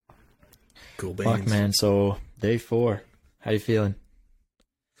Cool Fuck, beans. man. So, day 4. How you feeling?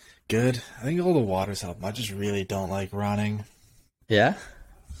 Good. I think all the water's helped. I just really don't like running. Yeah?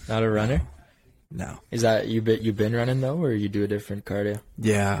 Not a runner? No. Is that you been running, though, or you do a different cardio?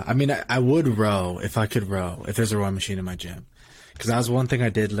 Yeah. I mean, I would row if I could row, if there's a rowing machine in my gym. Because that was one thing I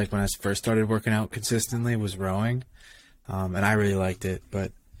did like when I first started working out consistently was rowing. And I really liked it.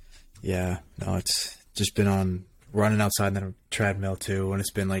 But, yeah, no, it's just been on running outside on the treadmill, too, when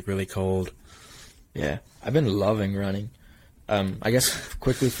it's been, like, really cold. Yeah. I've been loving running. I guess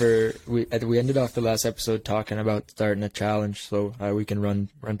quickly we ended off the last episode talking about starting a challenge, so we can run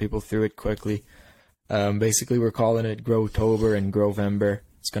people through it quickly. Basically, we're calling it Growtober and Growvember.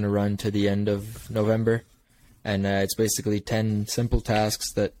 It's going to run to the end of November, and it's basically 10 simple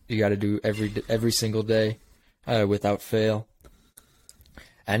tasks that you got to do every single day without fail.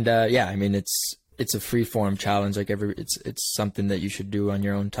 And yeah, I mean it's a free form challenge. Like it's something that you should do on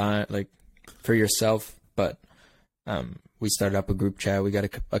your own time, like for yourself, but. We started up a group chat. We got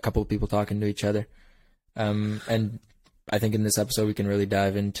a couple of people talking to each other. And I think in this episode we can really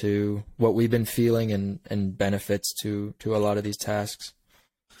dive into what we've been feeling and benefits to a lot of these tasks.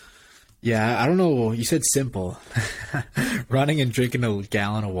 Yeah, I don't know. You said simple. Running and drinking a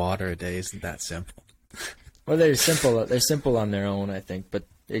gallon of water a day isn't that simple. Well, they're simple. They're simple on their own, I think. But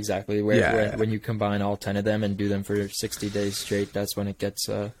exactly when you combine all 10 of them and do them for 60 days straight, that's when it gets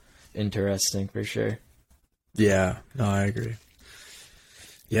interesting for sure. Yeah, no, I agree.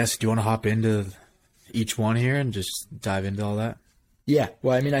 Yes, do you want to hop into each one here and just dive into all that? Yeah,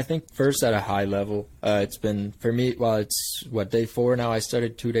 well, I mean, I think first at a high level, it's been, for me, well, it's, day 4 now? I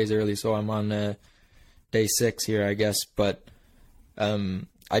started 2 days early, so I'm on day 6 here, I guess, but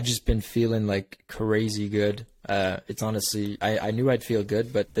I just been feeling, like, crazy good. It's honestly, I knew I'd feel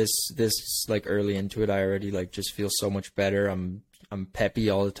good, but this, like, early into it, I already, like, just feel so much better. I'm peppy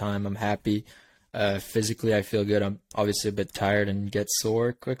all the time. I'm happy. Physically, I feel good. I'm obviously a bit tired and get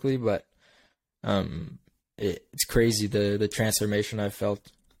sore quickly, but it's crazy the transformation I've felt.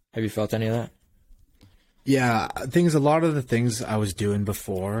 Have you felt any of that? Yeah, a lot of the things I was doing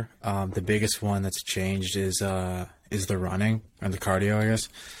before, the biggest one that's changed is the running or the cardio, I guess.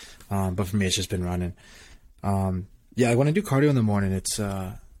 But for me, it's just been running. Yeah, when I do cardio in the morning, it's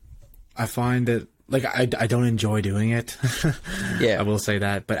I find that like I don't enjoy doing it. Yeah, I will say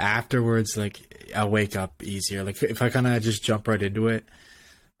that. But afterwards, like I'll wake up easier. Like if I kind of just jump right into it,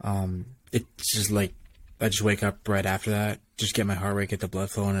 it's just like I just wake up right after that. Just get my heart rate, get the blood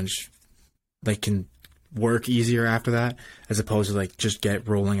flowing, and just like can work easier after that, as opposed to like just get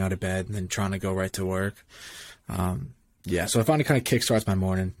rolling out of bed and then trying to go right to work. Yeah, so I find it kind of kickstarts my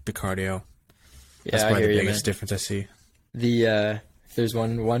morning, the cardio. Yeah, that's probably I hear the biggest difference I see. If there's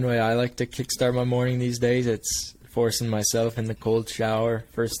one way I like to kickstart my morning these days, it's forcing myself in the cold shower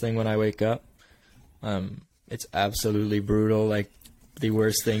first thing when I wake up. It's absolutely brutal, like the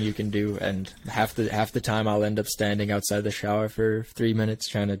worst thing you can do, and half the time I'll end up standing outside the shower for 3 minutes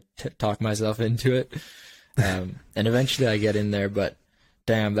trying to talk myself into it. And eventually I get in there, but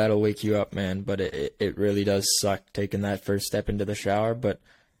damn, that'll wake you up, man. But it really does suck taking that first step into the shower. But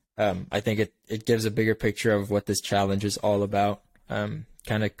I think it gives a bigger picture of what this challenge is all about.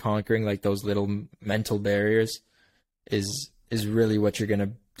 Kind of conquering like those little mental barriers is really what you're going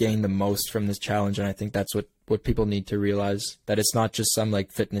to gain the most from this challenge. And I think that's what people need to realize, that it's not just some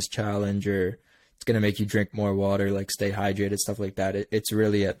like fitness challenge or it's going to make you drink more water, like stay hydrated, stuff like that. It's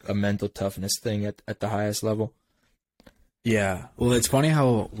really a mental toughness thing at the highest level. Yeah. Well, it's funny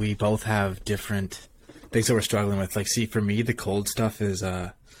how we both have different things that we're struggling with. Like, see, for me, the cold stuff is,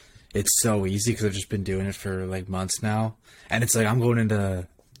 it's so easy because I've just been doing it for like months now. And it's like I'm going into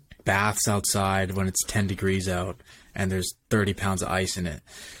baths outside when it's 10 degrees out and there's 30 pounds of ice in it.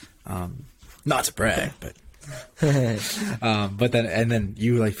 Not to brag, but but then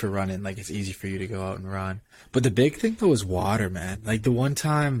you like for running, like it's easy for you to go out and run. But the big thing though is water, man. Like the one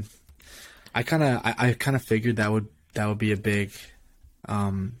time I kind of figured that would be a big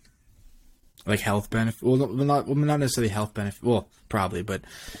like health benefit. Well, not necessarily health benefit. Well, probably, but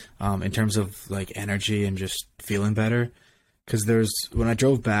in terms of like energy and just feeling better. Because when I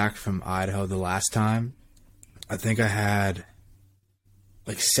drove back from Idaho the last time, I think I had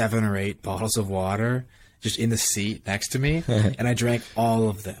like 7 or 8 bottles of water just in the seat next to me, and I drank all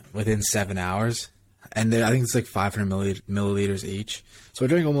of them within 7 hours. And I think it's like 500 milliliters each. So I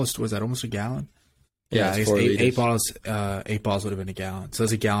drank almost a gallon? Yeah, I guess 8 bottles. 8 bottles would have been a gallon. So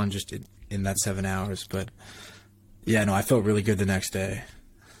it's a gallon just in that 7 hours. But yeah, no, I felt really good the next day.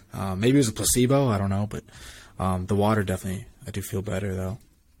 Maybe it was a placebo, I don't know, but the water definitely, I do feel better though.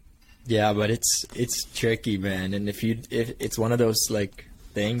 Yeah, but it's tricky, man. And if it's one of those like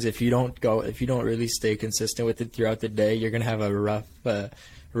things. If you don't really stay consistent with it throughout the day, you're gonna have a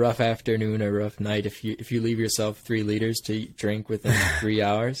rough afternoon or rough night if you leave yourself 3 liters to drink within 3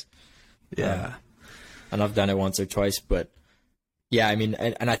 hours. Yeah. And I've done it once or twice, but yeah, I mean,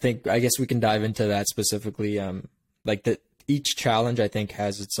 and I guess we can dive into that specifically. Like each challenge I think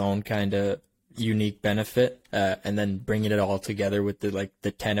has its own kind of unique benefit, and then bringing it all together with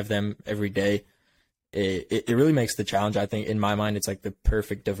the 10 of them every day, it really makes the challenge, I think, in my mind, it's like the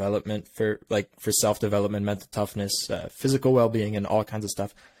perfect development for self-development, mental toughness, physical well-being, and all kinds of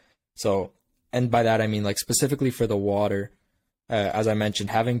stuff. So, and by that I mean like specifically for the water, as I mentioned,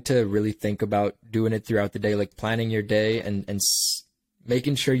 having to really think about doing it throughout the day, like planning your day and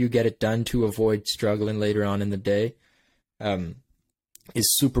making sure you get it done to avoid struggling later on in the day,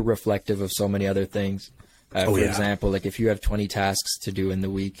 is super reflective of so many other things. For example, like if you have 20 tasks to do in the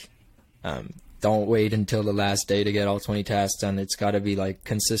week, don't wait until the last day to get all 20 tasks done. It's got to be like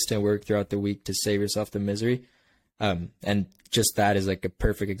consistent work throughout the week to save yourself the misery. And just that is like a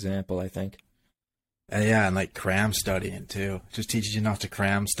perfect example, I think. Yeah, and like cram studying too. Just teaches you not to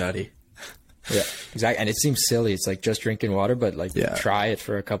cram study. Yeah, exactly. And it seems silly. It's like just drinking water, but like try it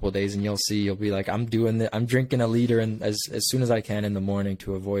for a couple of days and you'll be like, I'm drinking a liter and as soon as I can in the morning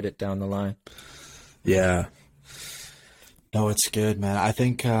to avoid it down the line. Yeah. No, it's good, man. I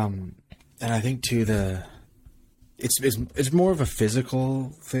think, and I think too, it's more of a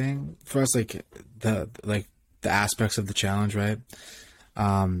physical thing for us, like the aspects of the challenge, right?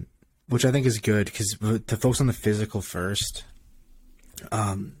 Which I think is good because to focus on the physical first,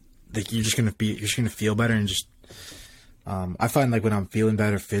 like you're just gonna feel better and just, I find like when I'm feeling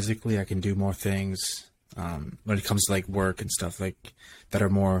better physically, I can do more things, when it comes to like work and stuff like that are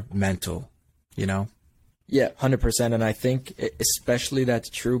more mental, you know? Yeah, 100%. And I think especially that's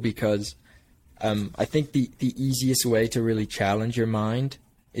true because, I think the easiest way to really challenge your mind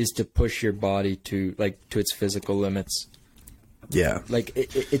is to push your body to its physical limits. Yeah. Like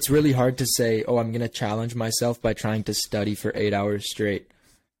it's really hard to say, oh, I'm going to challenge myself by trying to study for 8 hours straight.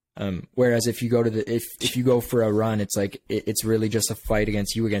 Whereas if you go if you go for a run, it's like, it's really just a fight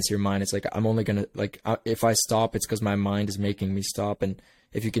against your mind. It's like, I'm only going to if I stop, it's because my mind is making me stop. And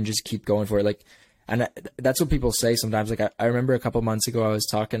if you can just keep going for it, like, and that's what people say sometimes. Like I remember a couple months ago, I was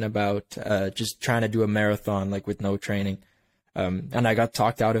talking about, just trying to do a marathon, like with no training. And I got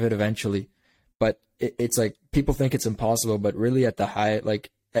talked out of it eventually, but it's like, people think it's impossible, but really at the high,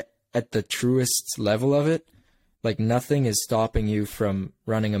 like at the truest level of it, like nothing is stopping you from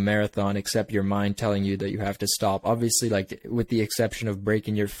running a marathon except your mind telling you that you have to stop. Obviously, like with the exception of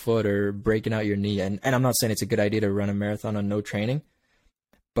breaking your foot or breaking out your knee. And I'm not saying it's a good idea to run a marathon on no training,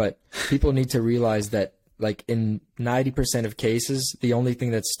 but people need to realize that like in 90% of cases, the only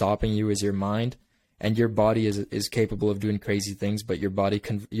thing that's stopping you is your mind, and your body is capable of doing crazy things, but your body,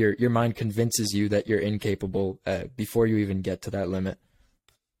 your mind convinces you that you're incapable, before you even get to that limit.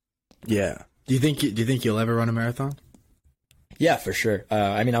 Yeah. Do you think you'll ever run a marathon? Yeah, for sure.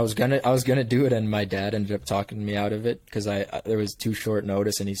 I mean, I was gonna do it, and my dad ended up talking me out of it because there was too short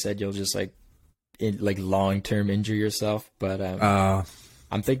notice, and he said you'll just long term injure yourself. But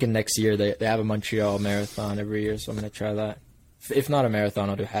I'm thinking next year they have a Montreal marathon every year, so I'm gonna try that. If not a marathon,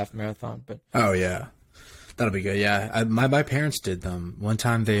 I'll do half marathon. But oh yeah, that'll be good. Yeah, my parents did them one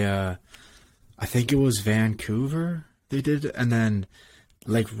time. They I think it was Vancouver they did, and then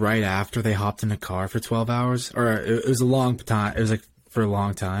like right after they hopped in a car for 12 hours, or it was a long time. It was like for a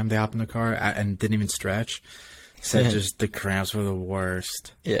long time they hopped in the car and didn't even stretch. Said just the cramps were the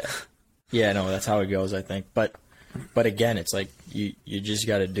worst. Yeah, no, that's how it goes, I think. But again, it's like you just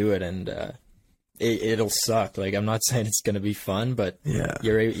got to do it, and it'll suck. Like I'm not saying it's gonna be fun, but yeah,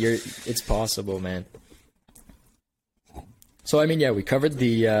 it's possible, man. So I mean, yeah, we covered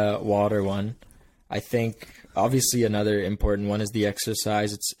the water one. I think obviously another important one is the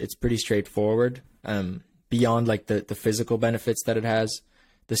exercise. It's pretty straightforward. Beyond like the physical benefits that it has,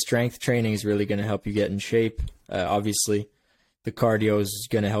 the strength training is really going to help you get in shape. Obviously, the cardio is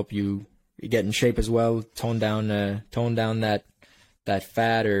going to help you get in shape as well. Tone down that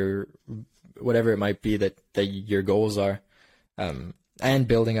fat or whatever it might be that your goals are, and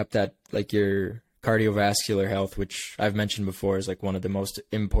building up that like your cardiovascular health, which I've mentioned before is like one of the most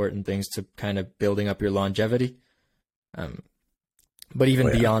important things to kind of building up your longevity. But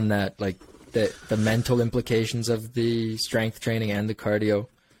even beyond that, like the mental implications of the strength training and the cardio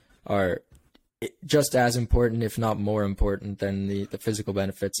are just as important, if not more important than the physical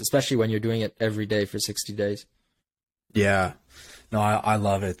benefits, especially when you're doing it every day for 60 days. Yeah, no, I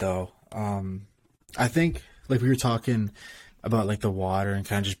love it though. I think like we were talking about like the water and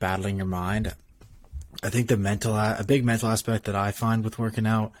kind of just battling your mind. I think a big mental aspect that I find with working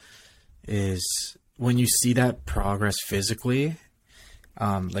out is when you see that progress physically,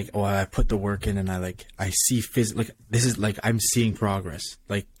 like, oh, I put the work in and I see like, this is like, I'm seeing progress.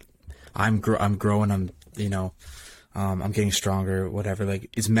 Like I'm growing, I'm getting stronger, whatever, like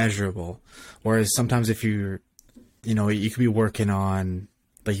it's measurable. Whereas sometimes if you could be working on,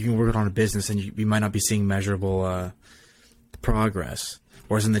 like you can work on a business and you might not be seeing measurable, progress.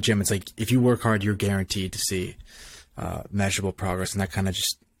 Whereas in the gym, it's like, if you work hard, you're guaranteed to see, measurable progress. And that kind of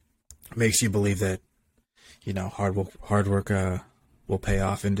just makes you believe that, hard work will pay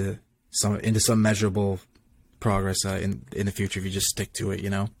off into some measurable progress in the future if you just stick to it.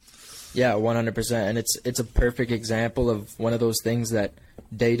 Yeah, 100%. And it's a perfect example of one of those things that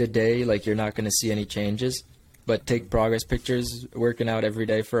day to day, like you're not going to see any changes, but take progress pictures working out every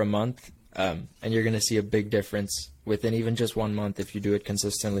day for a month, and you're going to see a big difference within even just 1 month if you do it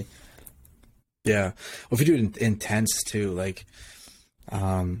consistently. Yeah. Well, if you do it intense too, like,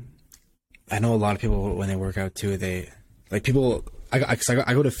 I know a lot of people when they work out too, I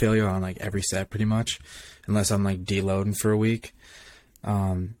go to failure on like every set pretty much, unless I'm like deloading for a week.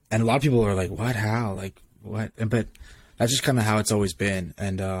 And a lot of people are like, what, how, like what? But that's just kind of how it's always been.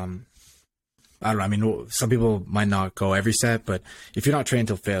 And, I don't know. I mean, some people might not go every set, but if you're not trained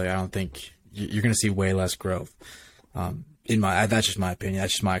till failure, I don't think you're going to see way less growth. That's just my opinion.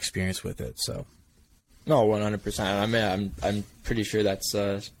 That's just my experience with it. So. No, 100%. I mean, I'm pretty sure that's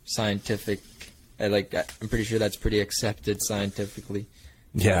scientific. I'm pretty sure that's pretty accepted scientifically.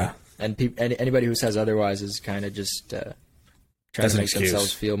 Yeah. And anybody who says otherwise is kind of just trying to make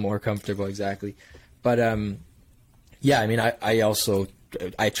themselves feel more comfortable. Exactly. But yeah, I mean,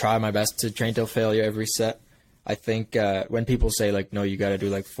 I try my best to train till failure every set. I think when people say like, no, you got to do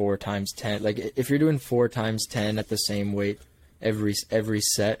like 4 times 10, like if you're doing 4 times 10 at the same weight every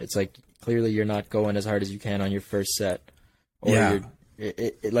set, it's like clearly you're not going as hard as you can on your first set. Or yeah.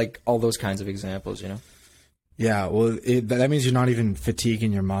 Like all those kinds of examples, Yeah, well, that means you're not even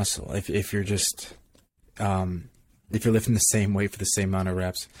fatiguing your muscle if you're just if you're lifting the same weight for the same amount of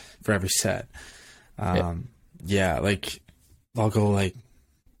reps for every set. Yeah, like I'll go like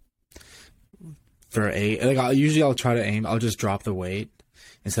for 8. Like I'll try to aim. I'll just drop the weight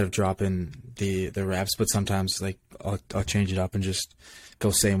instead of dropping the reps. But sometimes like I'll change it up and just go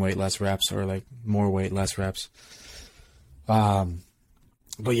same weight, less reps, or like more weight, less reps.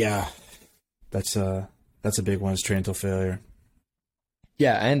 But yeah, that's a big one, is training till failure.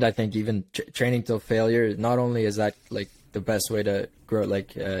 Yeah, and I think even training till failure, not only is that like the best way to grow,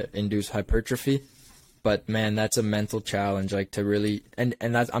 like induce hypertrophy, but man, that's a mental challenge, like to really, and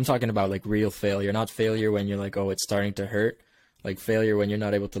that's, I'm talking about like real failure, not failure when you're like, oh, it's starting to hurt, like failure when you're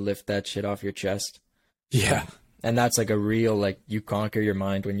not able to lift that shit off your chest. Yeah. And that's like a real, like you conquer your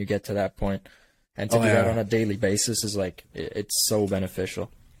mind when you get to that point. And to do that on a daily basis is like, it's so beneficial.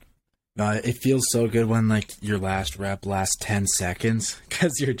 It feels so good when like your last rep lasts 10 seconds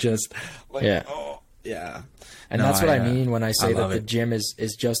because you're just like, oh, yeah. And that's what I mean when I say that the gym is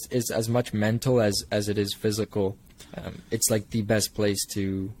as much mental as it is physical. It's like the best place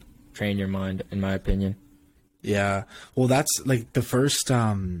to train your mind, in my opinion. Yeah. Well, that's like the first,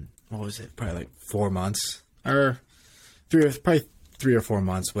 what was it? Probably like 4 months or 3 or 4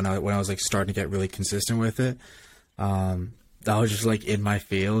 months when I was like starting to get really consistent with it. I was just like in my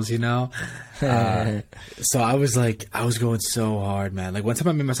feels, So I was going so hard, man. Like one time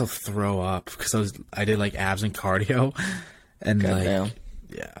I made myself throw up because I did like abs and cardio, and yeah,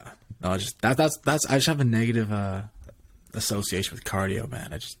 no, that's I just have a negative association with cardio, man.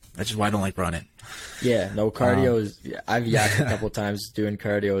 That's just why I don't like running. Yeah, no, cardio is. I've yacked a couple times doing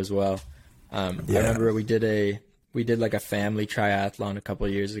cardio as well. I remember we did like a family triathlon a couple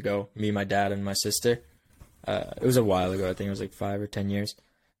of years ago. Me, my dad, and my sister. It was a while ago. I think it was like 5 or 10 years.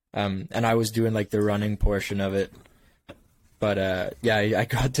 And I was doing like the running portion of it. But I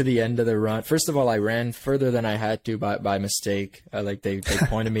got to the end of the run. First of all, I ran further than I had to by mistake. Like they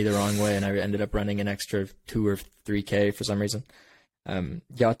pointed me the wrong way, and I ended up running an extra 2 or 3K for some reason.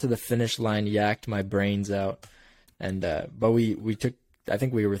 Got to the finish line, yacked my brains out, and but we took. I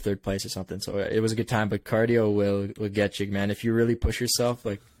think we were 3rd place or something. So it was a good time. But cardio will get you, man. If you really push yourself,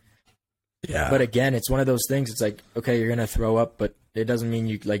 like. Yeah. But again, it's one of those things. It's like, okay, you're gonna throw up, but it doesn't mean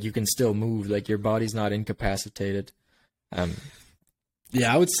you can still move. Like your body's not incapacitated.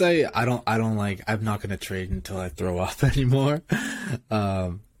 Yeah, I would say I'm not gonna train until I throw up anymore.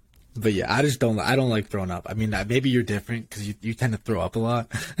 But yeah, I don't like throwing up. I mean, maybe you're different because you tend to throw up a lot.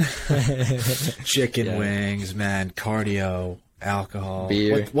 Chicken wings, man, cardio, alcohol,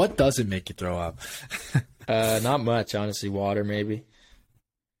 beer. What doesn't make you throw up? Not much, honestly. Water, maybe.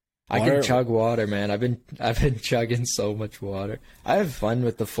 I can chug water, man. I've been chugging so much water. I have fun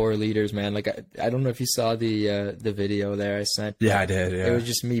with the 4 liters, man. Like I don't know if you saw the video there I sent. Yeah, I did. Yeah. It was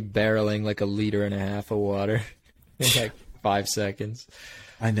just me barreling like 1.5 liters of water in like 5 seconds.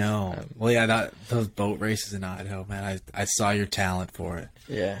 I know. Well, yeah, those boat races in Idaho, man. I saw your talent for it.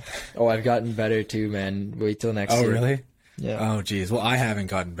 Yeah. Oh, I've gotten better too, man. Wait till next year. Oh, really? Yeah. Oh, geez. Well, I haven't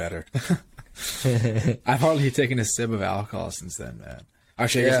gotten better. I've hardly taken a sip of alcohol since then, man.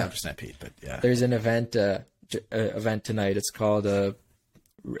 Actually, I guess 9% Pete, but yeah. There's an event tonight. It's called a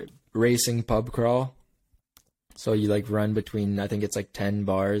racing pub crawl. So you like run between, I think it's like 10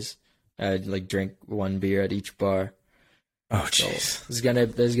 bars. Like drink 1 beer at each bar. Oh, jeez. So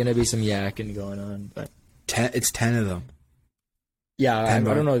there's gonna be some yakking going on, but it's 10 of them. Yeah, I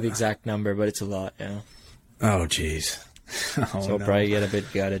don't know the exact number, but it's a lot. Yeah. Oh, jeez. So I'll probably get a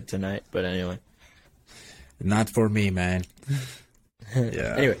bit gutted tonight, but anyway. Not for me, man.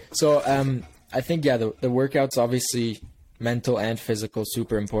 Yeah. Anyway, so I think the workout's obviously mental and physical,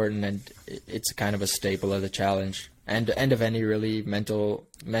 super important, and it's kind of a staple of the challenge and of any really mental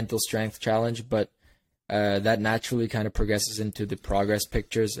strength challenge. But that naturally kind of progresses into the progress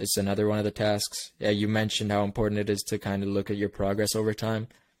pictures. It's another one of the tasks. Yeah, you mentioned how important it is to kind of look at your progress over time,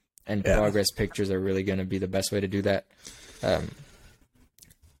 and progress pictures are really going to be the best way to do that.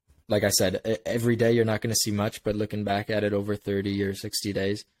 Like I said, every day you're not going to see much, but looking back at it over 30 or 60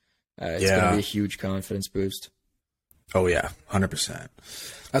 days, it's going to be a huge confidence boost. Oh yeah, 100%.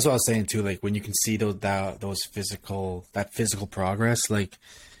 That's what I was saying too. Like when you can see those physical progress, like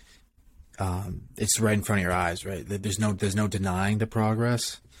it's right in front of your eyes, right? There's no denying the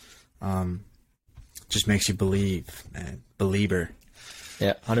progress. Just makes you believe, man, believer.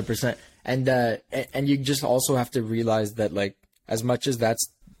 Yeah, 100%. And you just also have to realize that, like, as much as that's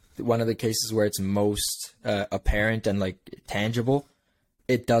one of the cases where it's most apparent and like tangible,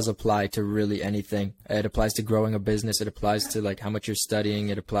 it does apply to really anything. It applies to growing a business. It applies to like how much you're studying.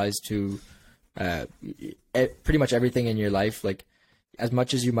 It applies to pretty much everything in your life. Like, as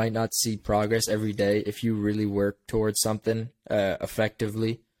much as you might not see progress every day, if you really work towards something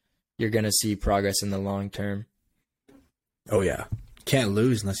effectively, you're gonna see progress in the long term. Oh yeah, can't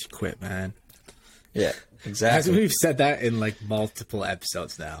lose unless you quit, man. Yeah, exactly. We've said that in like multiple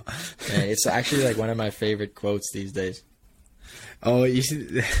episodes now. Man, it's actually like one of my favorite quotes these days. Oh, you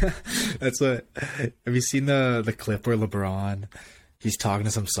see, that's what. Have you seen the clip where LeBron, he's talking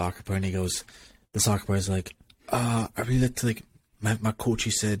to some soccer player and he goes, the soccer player's like, I really like to like my coach.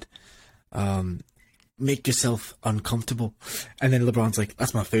 He said, make yourself uncomfortable, and then LeBron's like,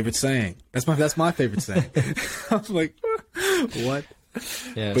 that's my favorite saying. That's my favorite saying. I'm like, what?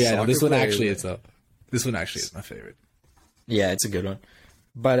 Yeah, but yeah, no, this one actually is up. This one actually is my favorite. Yeah, it's a good one.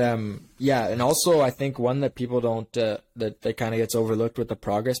 But yeah, and also I think one that people don't that kind of gets overlooked with the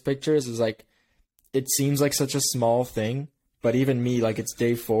progress pictures is like, it seems like such a small thing, but even me, like, it's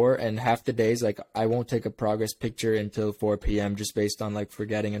day 4 and half the days like I won't take a progress picture until 4 p.m. just based on like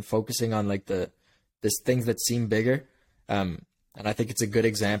forgetting and focusing on like this things that seem bigger. And I think it's a good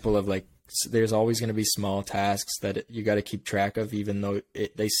example of like there's always going to be small tasks that you got to keep track of, even though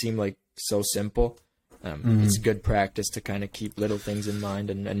they seem like so simple. It's good practice to kind of keep little things in mind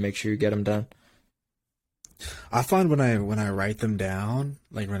and make sure you get them done. I find when I write them down,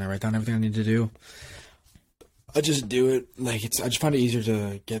 like when I write down everything I need to do, I just do it. Like I just find it easier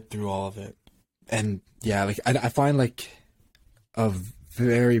to get through all of it. And yeah, like I find like a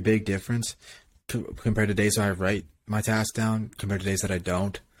very big difference compared to days where I write my tasks down compared to days that I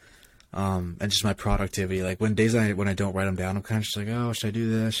don't. And just my productivity. Like when I don't write them down, I'm kind of just like, oh, should I do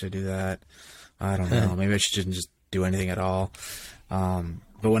this? Should I do that? I don't know. Maybe I shouldn't just do anything at all.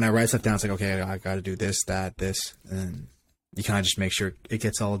 But when I write stuff down, it's like, okay, I got to do this, that, this, and you kind of just make sure it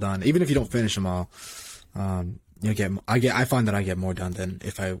gets all done. Even if you don't finish them all, I find that I get more done than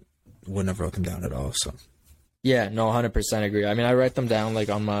if I wouldn't have wrote them down at all. So. Yeah, no, 100% agree. I mean, I write them down like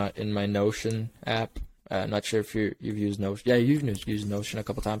in my Notion app. Not sure if you've used Notion. Yeah, you've used Notion a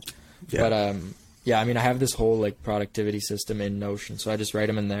couple times. Yeah. But yeah, I mean, I have this whole like productivity system in Notion, so I just write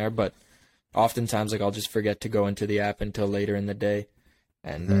them in there. But oftentimes, like, I'll just forget to go into the app until later in the day.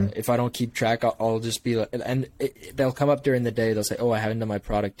 And if I don't keep track, I'll just be like, and they'll come up during the day. They'll say, oh, I haven't done my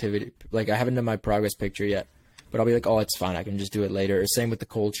productivity, like I haven't done my progress picture yet. But I'll be like, oh, it's fine. I can just do it later. Or same with the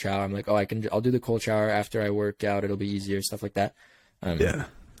cold shower. I'm like, oh, I'll do the cold shower after I work out. It'll be easier, stuff like that. Yeah.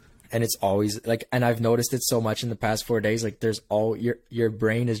 And it's always like, and I've noticed it so much in the past 4 days. Like there's your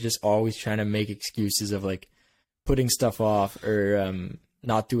brain is just always trying to make excuses of like putting stuff off or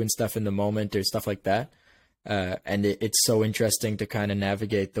not doing stuff in the moment or stuff like that. And it's so interesting to kind of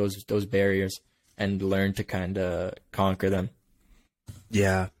navigate those barriers and learn to kind of conquer them.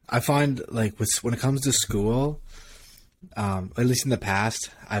 Yeah, I find like when it comes to school, at least in the past,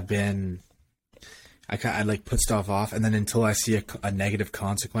 I like put stuff off, and then until I see a negative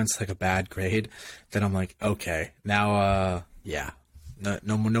consequence, like a bad grade, then I'm like, okay, now, yeah,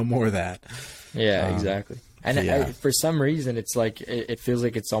 no more of that. Yeah, exactly. And yeah. for some reason, it's like it feels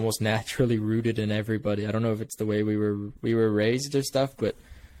like it's almost naturally rooted in everybody. I don't know if it's the way we were raised or stuff, but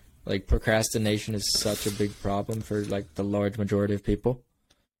like procrastination is such a big problem for like the large majority of people.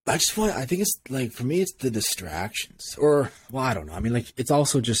 I think it's like, for me, it's the distractions, or, well, I don't know. I mean, like, it's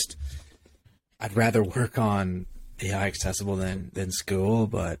also just, I'd rather work on AI accessible than school,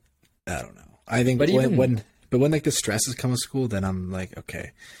 but I don't know. I think when like the stresses come to school, then I'm like,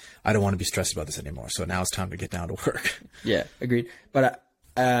 okay, I don't want to be stressed about this anymore. So now it's time to get down to work. Yeah, agreed. But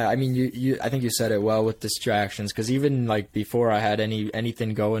I mean, I think you said it well with distractions, because even like before I had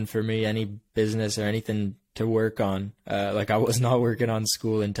anything going for me, any business or anything to work on, like I was not working on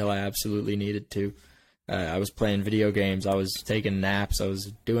school until I absolutely needed to. I was playing video games. I was taking naps. I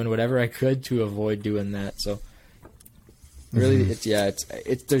was doing whatever I could to avoid doing that. So really, it's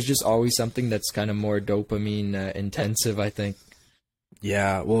there's just always something that's kind of more dopamine intensive, I think.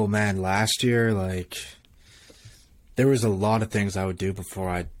 Yeah, well, man, last year, like, there was a lot of things I would do before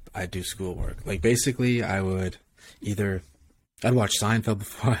I'd do schoolwork. Like, basically, I'd watch Seinfeld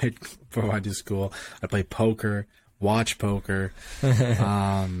before I do school. I'd play poker, watch poker,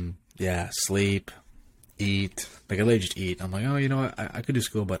 yeah, sleep, eat. Like, I literally just eat. I'm like, oh, you know what? I could do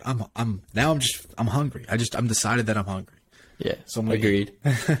school, but I'm hungry. I'm decided that I'm hungry. Yeah, So I'm like, agreed.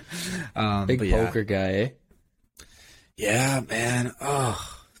 Big poker guy, eh? Yeah, man.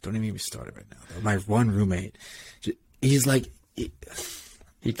 Oh, don't even get me started right now, though. My one roommate, he's like...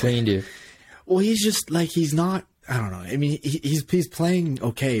 He cleaned you. Well, he's just like, he's not... I don't know. I mean, he's playing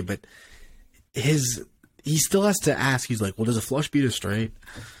okay, but he still has to ask. He's like, well, does a flush beat a straight?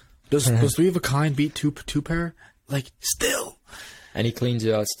 Does 3 of a kind beat two pair? Like, still. And he cleans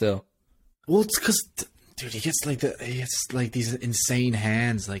you out still. Well, it's because... Dude, he gets like these insane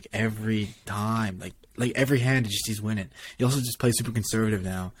hands like every time. Like every hand he's winning. He also just plays super conservative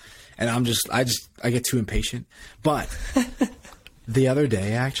now. And I get too impatient. But the other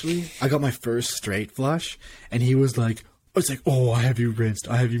day, actually, I got my first straight flush, and he was like, it's like, oh, I have you rinsed.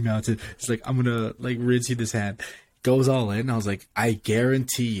 I have you mounted. It's like, I'm going to like rinse you this hand. Goes all in. I was like, I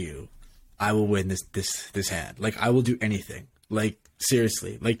guarantee you I will win this hand. Like, I will do anything. Like,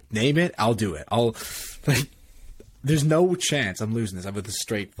 seriously. Like, name it, I'll do it. Like, there's no chance I'm losing this. I'm with a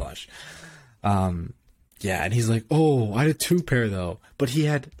straight flush. Yeah, and he's like, oh, I had a 2 pair, though. But he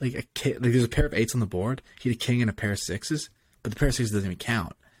had, like, there's a pair of 8s on the board. He had a king and a pair of 6s. But the pair of 6s doesn't even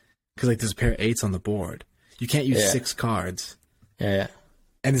count. Because, like, there's a pair of 8s on the board. You can't use 6 cards. Yeah.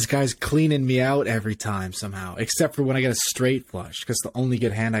 And this guy's cleaning me out every time somehow. Except for when I get a straight flush. Because it's the only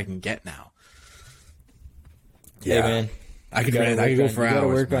good hand I can get now. Yeah, hey, man. I could go for hours. You gotta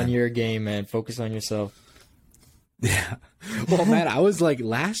work on your game, man. Focus on yourself. Yeah. Well, man, I was like,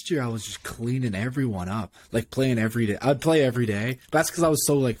 last year I was just cleaning everyone up, like playing every day. I'd play every day. But that's because I was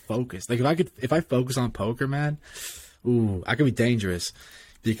so like focused. Like if I focus on poker, man, ooh, I could be dangerous.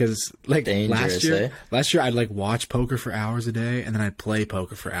 Because like last year I'd like watch poker for hours a day, and then I'd play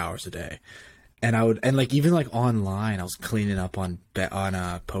poker for hours a day. And like even like online, I was cleaning up on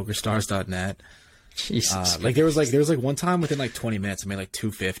PokerStars.net. Jesus. Like there was like one time within like 20 minutes I made like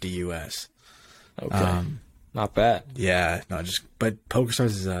 $250 US. Okay. Not bad. Yeah, no, but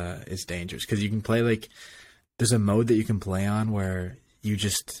PokerStars is dangerous because you can play like there's a mode that you can play on where you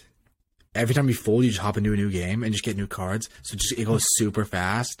just every time you fold you just hop into a new game and just get new cards. So it goes super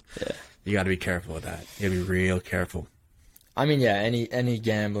fast. Yeah. You got to be careful with that. You got to be real careful. I mean, yeah, any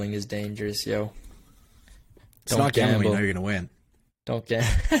gambling is dangerous, yo. It's not gambling, you know you're going to win. Don't gamble.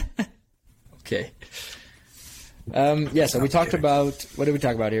 Okay. Yeah, so we talked about, what did we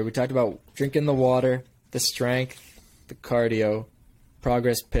talk about here? We talked about drinking the water, the strength, the cardio,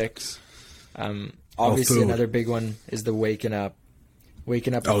 progress picks. Obviously, another big one is the waking up.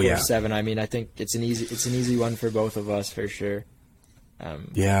 Waking up before 7. I mean, I think it's an easy one for both of us for sure.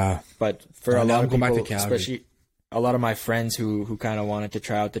 Yeah. But for a lot of people, especially a lot of my friends who kind of wanted to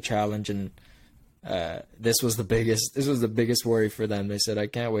try out the challenge, and this was the biggest worry for them. They said, I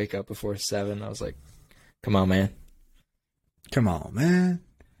can't wake up before 7. I was like, come on, man. Come on, man.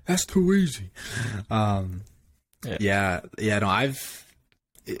 That's too easy. Yeah. No, I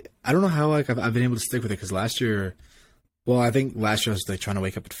don't know how like I've been able to stick with it because last year, I think last year I was like trying to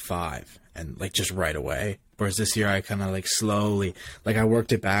wake up at 5 and like just right away. Whereas this year I kind of like slowly, like I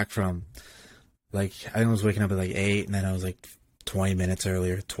worked it back from like, I think I was waking up at like 8 and then I was like 20 minutes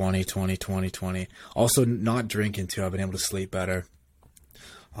earlier, 20. Also not drinking too. I've been able to sleep better.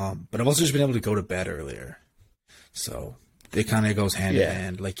 But I've also just been able to go to bed earlier. So it kind of goes hand in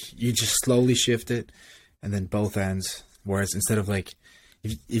hand. Like you just slowly shift it, and then both ends. Whereas instead of like,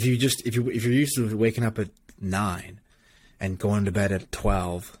 if you're used to waking up at 9 and going to bed at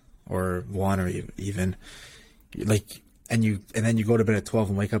 12 or 1 or even like, and then you go to bed at 12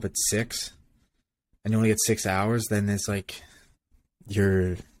 and wake up at 6, and you only get 6 hours, then it's like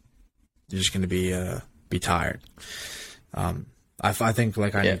you're just gonna be tired. I think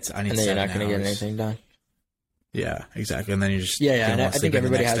like I need and then you're not gonna get anything done. Yeah, exactly. And then you just and I think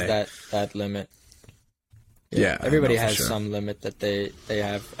everybody has that limit. Yeah, everybody has some limit that they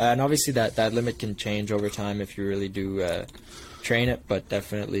have, and obviously that limit can change over time if you really do train it. But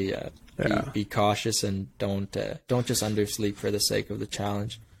definitely be cautious and don't just undersleep for the sake of the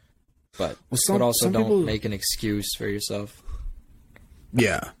challenge. But also don't make an excuse for yourself.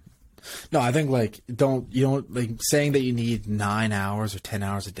 Yeah. No, I think like you don't like saying that you need 9 hours or 10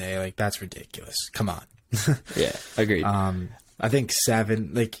 hours a day. Like that's ridiculous. Come on. Yeah, agreed. I think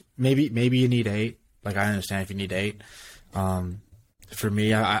 7. Like maybe you need 8. Like I understand if you need 8. For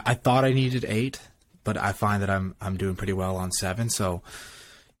me, I thought I needed 8, but I find that I'm doing pretty well on 7. So,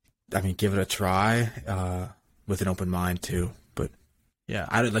 I mean, give it a try with an open mind too. But yeah,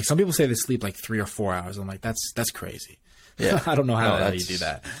 like some people say they sleep like 3 or 4 hours. I'm like that's crazy. Yeah, I don't know how you do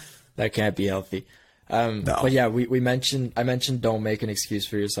that. That can't be healthy. No. But yeah, I mentioned don't make an excuse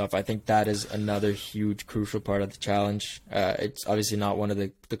for yourself. I think that is another huge, crucial part of the challenge. It's obviously not one of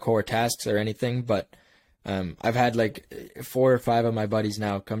the core tasks or anything, but I've had like 4 or 5 of my buddies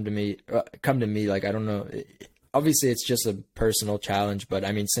now come to me. Like, I don't know. Obviously, it's just a personal challenge, but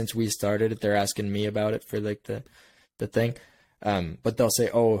I mean, since we started it, they're asking me about it for like the thing. But they'll say,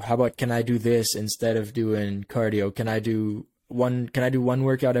 "Oh, how about can I do this instead of doing cardio? Can I do one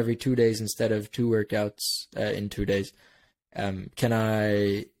workout every 2 days instead of 2 workouts in 2 days? Can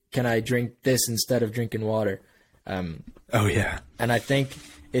I drink this instead of drinking water?" Oh yeah. And I think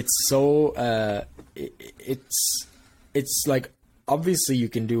it's so it's like obviously you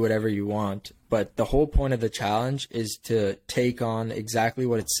can do whatever you want, but the whole point of the challenge is to take on exactly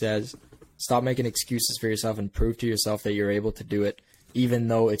what it says. Stop making excuses for yourself and prove to yourself that you're able to do it, even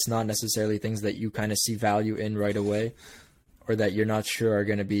though it's not necessarily things that you kind of see value in right away, or that you're not sure are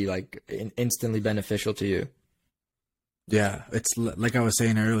going to be like instantly beneficial to you. Yeah, it's like I was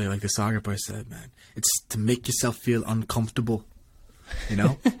saying earlier, like the soccer boy said, man, it's to make yourself feel uncomfortable, you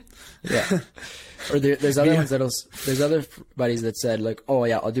know? Yeah. Or there's other ones there's other buddies that said like, "Oh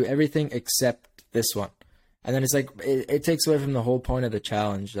yeah, I'll do everything except this one," and then it's like it takes away from the whole point of the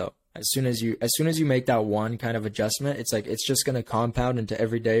challenge though. As soon as you make that one kind of adjustment, it's like it's just going to compound into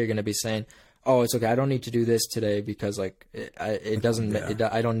every day. You're going to be saying, "Oh, it's okay. I don't need to do this today because like it doesn't. Yeah.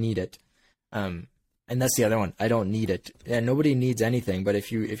 I don't need it." And that's the other one. I don't need it. And nobody needs anything. But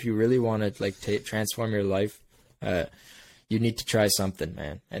if you really want to like transform your life, you need to try something,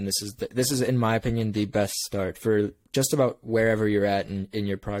 man. And this is in my opinion the best start for just about wherever you're at in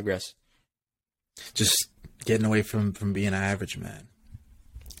your progress. Just getting away from being average, man.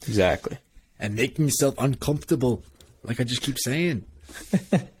 Exactly. And making yourself uncomfortable, like I just keep saying.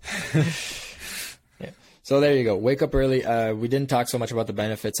 Yeah. So there you go. Wake up early. We didn't talk so much about the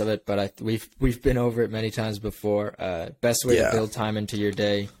benefits of it, but we've been over it many times before. Best way to build time into your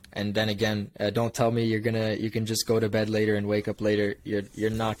day. And then again, don't tell me you can just go to bed later and wake up later. You're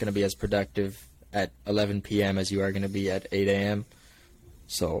not gonna be as productive at 11 p.m. as you are gonna be at 8 a.m.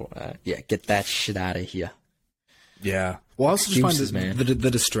 So get that shit out of here. Yeah. Well, I also just find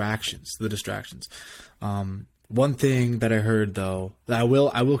the distractions. One thing that I heard though, that I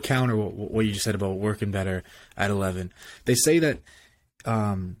will counter what you just said about working better at 11. They say that,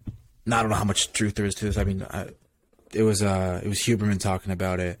 I don't know how much truth there is to this. I mean, it was Huberman talking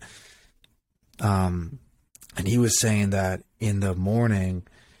about it. And he was saying that in the morning,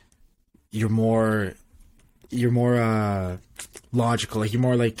 you're more logical. Like you're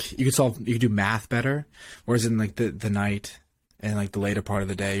more like you can do math better, whereas in like the night and like the later part of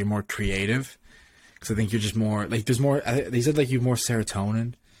the day, you're more creative. Because I think you're just more like there's more. They said like you have more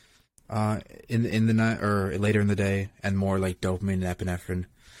serotonin in the night or later in the day, and more like dopamine and epinephrine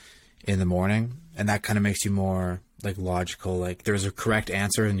in the morning, and that kind of makes you more like logical. Like there's a correct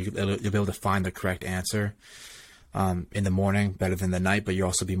answer, and you'll be able to find the correct answer in the morning better than the night, but you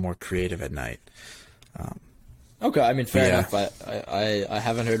also be more creative at night. Okay, I mean, fair enough. I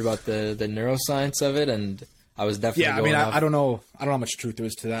haven't heard about the neuroscience of it, and I was definitely I don't know how much truth there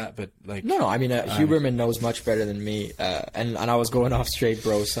is to that, but like no, I mean Huberman knows much better than me, and I was going off straight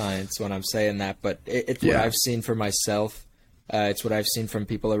bro science when I'm saying that, but it's what I've seen for myself. It's what I've seen from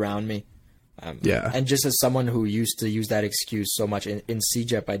people around me. And just as someone who used to use that excuse so much in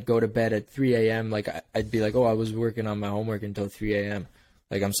CJEP, I'd go to bed at 3 a.m. Like I'd be like, oh, I was working on my homework until 3 a.m.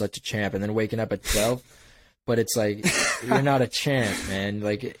 Like I'm such a champ. And then waking up at 12. But it's like, you're not a champ, man.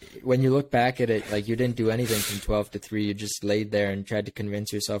 Like when you look back at it, like you didn't do anything from 12 to 3. You just laid there and tried to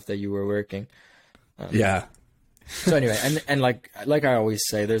convince yourself that you were working. So anyway, and like I always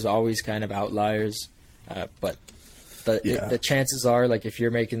say, there's always kind of outliers. But the chances are, like, if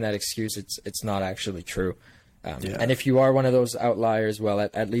you're making that excuse, it's not actually true. And if you are one of those outliers, well,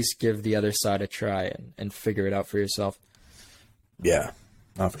 at least give the other side a try and figure it out for yourself. Yeah,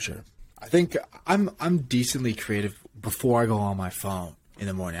 for sure. I think I'm decently creative before I go on my phone in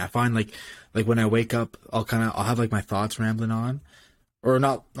the morning. I find like when I wake up, I'll have like my thoughts rambling on, or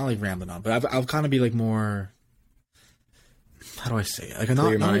not like rambling on, but I'll kind of be like more. How do I say it? Like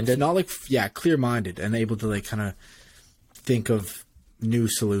clear-minded, clear-minded, and able to like kind of think of new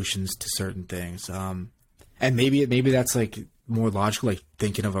solutions to certain things. And maybe that's like more logical, like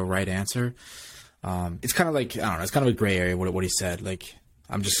thinking of a right answer. It's kind of like, I don't know, it's kind of a gray area what he said. Like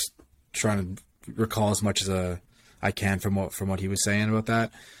I'm just trying to recall as much as I can from what he was saying about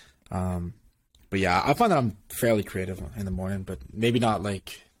that. But yeah, I find that I'm fairly creative in the morning, but maybe not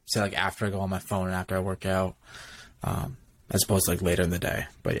like say like after I go on my phone and after I work out, as opposed to like later in the day.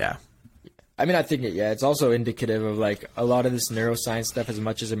 But yeah. I mean, I think it's also indicative of like a lot of this neuroscience stuff, as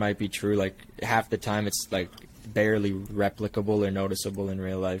much as it might be true, like half the time it's like barely replicable or noticeable in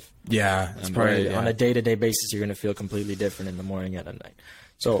real life. Yeah. It's probably, on a day-to-day basis, you're going to feel completely different in the morning and at night.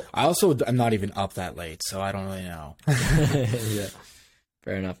 So I also am not even up that late, so I don't really know. Yeah,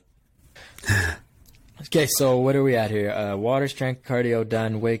 fair enough. Okay, so what are we at here? Water strength, cardio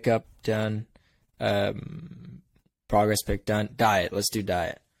done, wake up done, progress pick done, diet. Let's do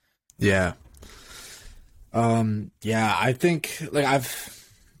diet. Yeah. I think like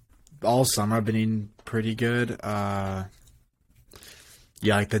all summer I've been eating pretty good. Like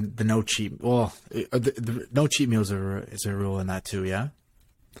the no cheat. Well, the no cheat meals is a rule in that too. Yeah.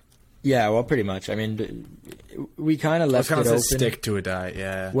 Yeah, well, pretty much. I mean, we kind of left it open. Stick to a diet,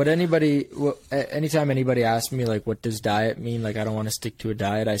 yeah. Anytime anybody asks me, like, what does diet mean? Like, I don't want to stick to a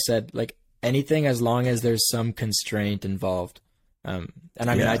diet. I said, like, anything as long as there's some constraint involved. And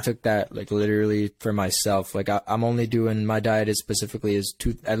I mean, I took that, like, literally for myself. Like, I'm only doing, my diet is specifically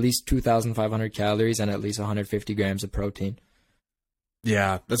at least 2,500 calories and at least 150 grams of protein.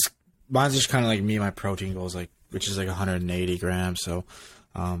 Yeah, mine's just kind of like me. My protein goal is like, which is like 180 grams. So,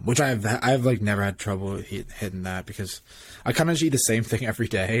 which I've like never had trouble hitting that because I kind of just eat the same thing every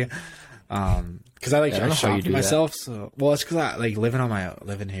day. Cause I shop for myself. So, well, it's cause I like living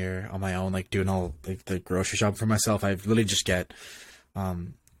here on my own, like doing all like the grocery shop for myself. I literally just get,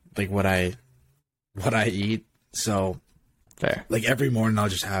 like what I eat. So fair. Like every morning I'll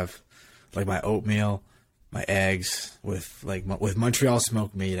just have like my oatmeal, my eggs with Montreal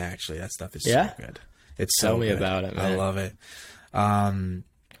smoked meat. Actually, that stuff is so good. It's so Tell me good. about it, man. I love it.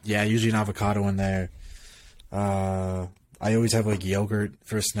 Usually an avocado in there. I always have like yogurt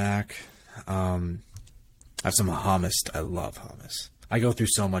for a snack. I have some hummus. I love hummus. I go through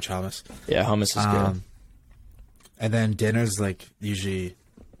so much hummus. Yeah, hummus is good. And then dinner's like usually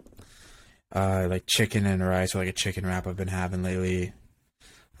like chicken and rice, or like a chicken wrap I've been having lately.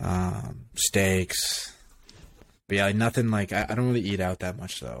 Steaks. But yeah, like nothing like I don't really eat out that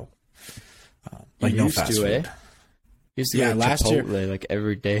much though. Like no fast food. Used to go last Chipotle, year, like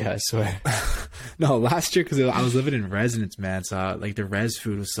every day, I swear. No, last year because I was living in residence, man. So like the res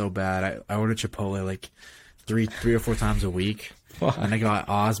food was so bad. I ordered Chipotle like three or four times a week, and I got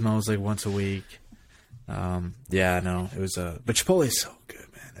Osmos like once a week. It was but Chipotle is so good,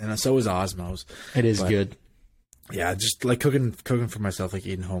 man, and so is Osmos. It is good. Yeah, just like cooking for myself, like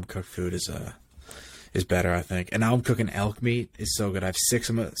eating home cooked food is better, I think. And now I'm cooking elk meat. It's so good. I have six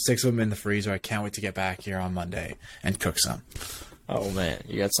of them in the freezer. I can't wait to get back here on Monday and cook some. Oh man,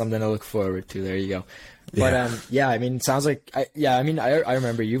 you got something to look forward to. There you go. But I mean, it sounds like I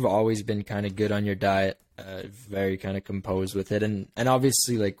remember you've always been kind of good on your diet, very kind of composed with it, and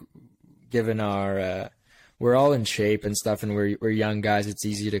obviously like given our we're all in shape and stuff, and we're young guys. It's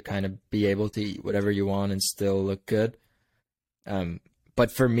easy to kind of be able to eat whatever you want and still look good.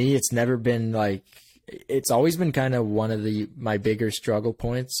 But for me, it's never been like. It's always been kind of one of my bigger struggle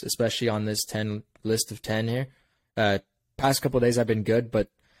points, especially on this list of 10 here. Past couple of days I've been good, but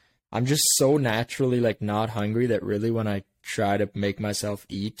I'm just so naturally like not hungry that really when I try to make myself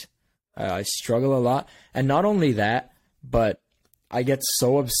eat, I struggle a lot. And not only that, but I get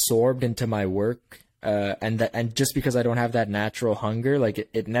so absorbed into my work, and just because I don't have that natural hunger, like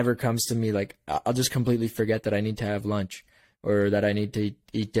it never comes to me. Like I'll just completely forget that I need to have lunch. or that I need to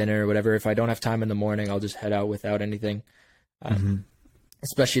eat dinner or whatever. If I don't have time in the morning, I'll just head out without anything.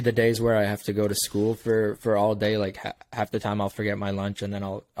 Especially the days where I have to go to school for all day. Like half the time I'll forget my lunch, and then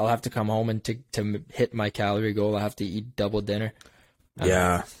I'll have to come home, and to hit my calorie goal, I have to eat double dinner.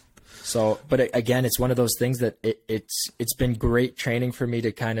 Yeah. So, but again, it's one of those things that it's been great training for me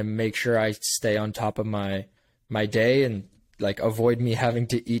to kind of make sure I stay on top of my day, and like avoid me having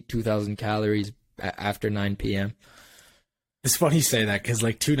to eat 2,000 calories after 9 p.m. It's funny you say that, because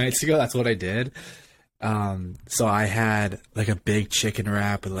like 2 nights ago, that's what I did. So I had like a big chicken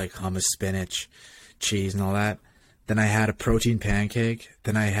wrap with like hummus, spinach, cheese, and all that. Then I had a protein pancake.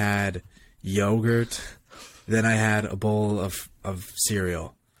 Then I had yogurt. Then I had a bowl of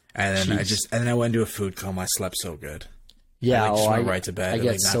cereal. And then I went into a food coma. I slept so good. Yeah, I just went right to bed.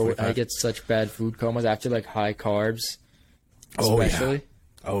 I get such bad food comas after like high carbs, especially.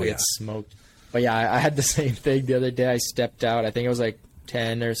 I get smoked. But yeah, I had the same thing the other day. I stepped out. I think it was like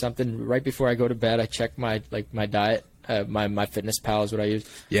 10 or something. Right before I go to bed, I check my diet. My Fitness Pal is what I use.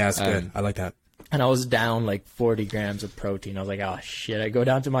 Yeah, it's good. I like that. And I was down like 40 grams of protein. I was like, oh shit. I go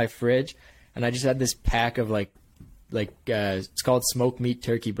down to my fridge, and I just had this pack of like it's called smoked meat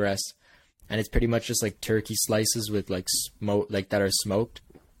turkey breasts, and it's pretty much just like turkey slices with like that are smoked.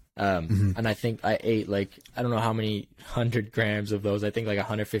 And I think I ate like, I don't know how many 100 grams of those. I think like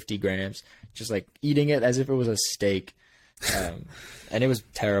 150 grams, just like eating it as if it was a steak. And it was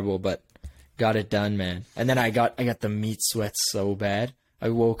terrible, but got it done, man. And then I got the meat sweats so bad. I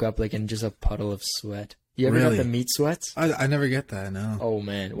woke up like in just a puddle of sweat. You ever got the meat sweats? I never get that, no. Oh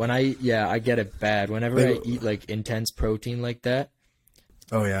man, I get it bad. Whenever I eat like intense protein like that.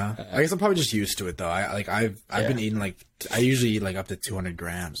 Oh yeah, I guess I'm probably just used to it though. I've been eating like, I usually eat like up to 200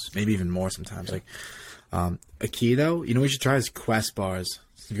 grams, maybe even more sometimes. Like, a key though, you know what you should try is Quest bars.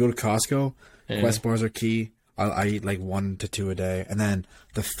 If you go to Costco, Quest bars are key. I eat like 1 to 2 a day, and then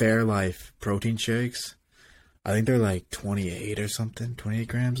the Fairlife protein shakes. I think they're like 28 or something, 28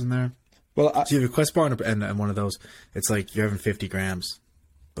 grams in there. Well, so you have a Quest bar and one of those. It's like you're having 50 grams.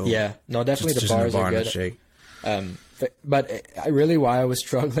 Boom. Yeah, no, definitely the bars are good. Shake. But why I was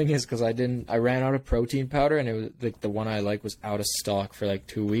struggling is because I ran out of protein powder, and it was like the one I like was out of stock for like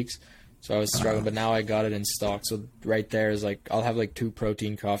 2 weeks. So I was struggling, but now I got it in stock. So right there is like, I'll have like 2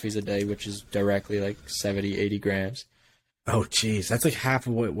 protein coffees a day, which is directly like 70, 80 grams. Oh, geez. That's like half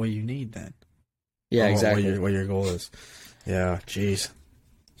of what you need then. Yeah, exactly. What your goal is. Yeah, geez.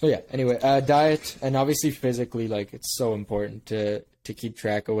 So yeah, anyway, diet, and obviously physically, like it's so important to keep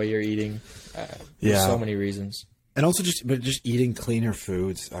track of what you're eating. For so many reasons. And also just eating cleaner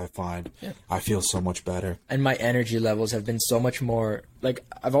foods, I find. Yeah. I feel so much better. And my energy levels have been so much more, like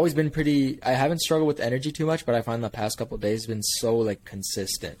I've always been I haven't struggled with energy too much, but I find the past couple of days have been so like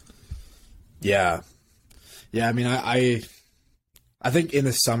consistent. Yeah. Yeah, I mean, I think in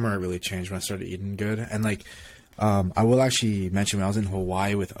the summer it really changed when I started eating good. And like, I will actually mention when I was in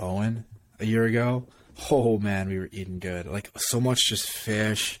Hawaii with Owen a year ago, oh man, we were eating good. Like so much just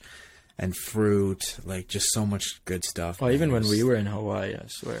fish and fruit, like just so much good stuff. Oh, even when we were in Hawaii, I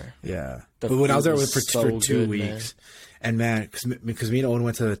swear. Yeah. But when I was there for 2 weeks, and man, because me and Owen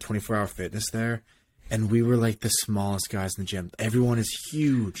went to the 24-hour fitness there, and we were like the smallest guys in the gym. Everyone is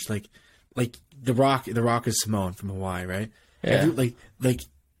huge. Like the Rock is Simone from Hawaii, right? Yeah. Like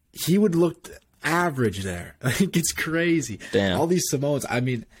he would look average there. Like it's crazy. Damn. All these Samoans. I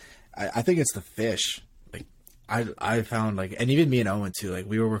mean, I think it's the fish. Like I found like, and even me and Owen too. Like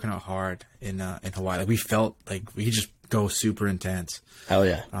we were working out hard in Hawaii. Like we felt like we could just go super intense. Hell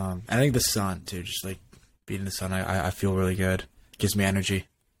yeah. I think the sun too. Just like being in the sun, I feel really good. Gives me energy.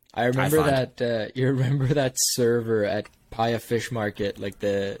 I remember that. You remember that server at Paya Fish Market, like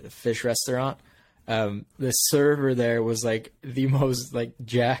the fish restaurant? The server there was like the most like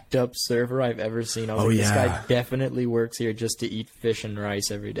jacked up server I've ever seen. I was like, this guy definitely works here just to eat fish and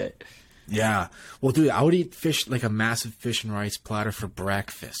rice every day. Yeah. Well, dude, I would eat fish, like a massive fish and rice platter for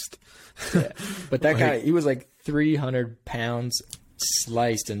breakfast. Yeah. But that guy, he was like 300 pounds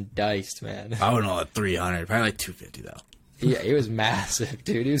sliced and diced, man. I wouldn't know at 300, probably like 250 though. Yeah, he was massive,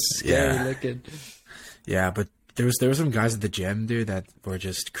 dude. He was scary looking. Yeah, but there were some guys at the gym, dude, that were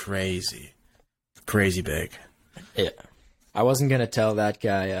just crazy big. Yeah. I wasn't going to tell that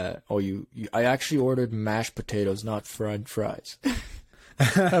guy, I actually ordered mashed potatoes, not fried fries.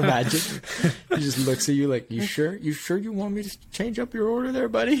 Imagine. He just looks at you like, you sure you want me to change up your order there,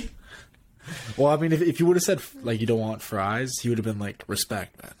 buddy? Well, I mean, if you would have said, like, you don't want fries, he would have been like,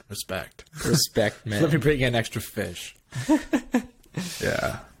 respect, man. Respect. Respect, man. Let me bring in extra fish.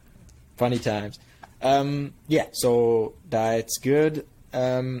 Yeah. Funny times. Yeah, so diet's good.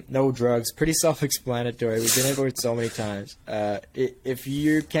 No drugs. Pretty self-explanatory. We've been over it so many times. If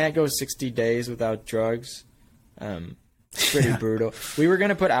you can't go 60 days without drugs, it's pretty brutal. We were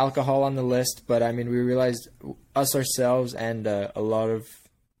gonna put alcohol on the list, but I mean, we realized us ourselves and a lot of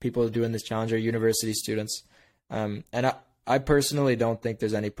people doing this challenge are university students, and I personally don't think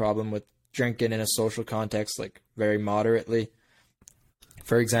there's any problem with drinking in a social context, like very moderately.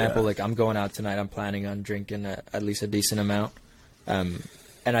 For example, like I'm going out tonight. I'm planning on drinking at least a decent amount.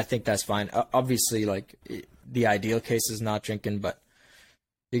 And I think that's fine. Obviously, like the ideal case is not drinking, but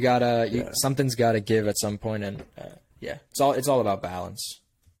you gotta, something's gotta give at some point, and it's all about balance.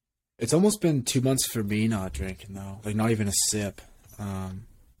 It's almost been 2 months for me not drinking though, like not even a sip. I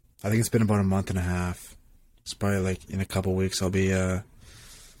think it's been about a month and a half. It's probably like in a couple weeks I'll be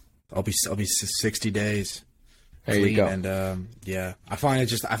 60 days. There you go. And I find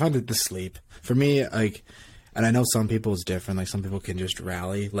it the sleep for me, like. And I know some people is different. Like some people can just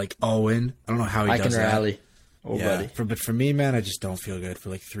rally. Like Owen, I don't know how he does that. I can rally. Oh, buddy. But for me, man, I just don't feel good for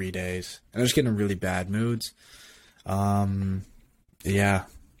like 3 days. And I'm just getting in really bad moods. Yeah.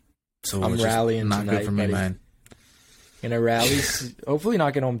 So I'm rallying not tonight, good for me, buddy. man. Gonna rally. Hopefully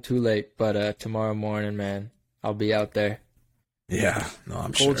not get home too late, but tomorrow morning, man, I'll be out there. Yeah. No,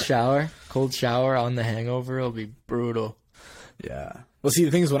 I'm sure. Cold shower on the hangover will be brutal. Yeah. Well, see,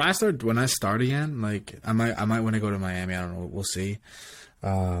 the thing is, when I start again, like I might want to go to Miami. I don't know. We'll see.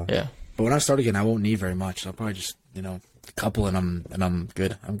 But when I start again, I won't need very much. I'll probably just a couple, and I'm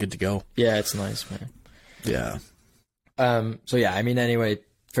good. I'm good to go. Yeah, it's nice, man. Yeah. So yeah, I mean, anyway,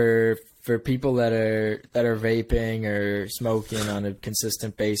 for people that are vaping or smoking on a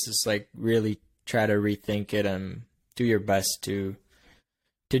consistent basis, like really try to rethink it and do your best to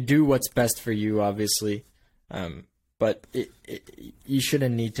do what's best for you, obviously. But you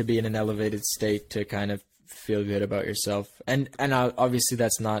shouldn't need to be in an elevated state to kind of feel good about yourself. And obviously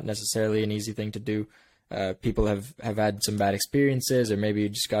that's not necessarily an easy thing to do. People have had some bad experiences, or maybe you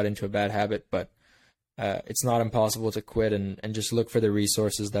just got into a bad habit, but it's not impossible to quit and just look for the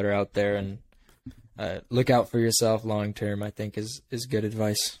resources that are out there, and look out for yourself long term, I think is good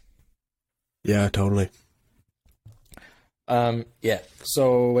advice. Yeah, totally.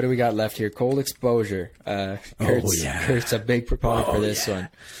 So what do we got left here? Cold exposure. Kurt's a big proponent for this one.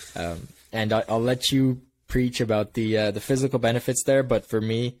 And I'll let you preach about the physical benefits there, but for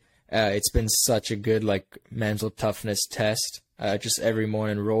me, it's been such a good like mental toughness test. Just every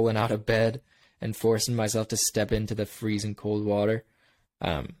morning rolling out of bed and forcing myself to step into the freezing cold water.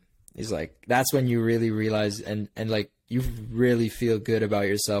 Is like, that's when you really realize and like you really feel good about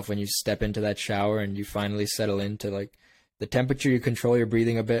yourself when you step into that shower and you finally settle into like the temperature, you control your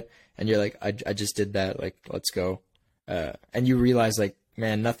breathing a bit, and you're like, I just did that, like, let's go. And you realize, like,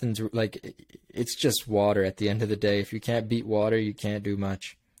 man, nothing's, like, it's just water at the end of the day. If you can't beat water, you can't do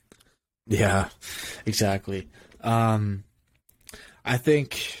much. Yeah, exactly. I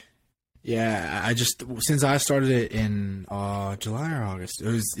think, since I started it in July or August, it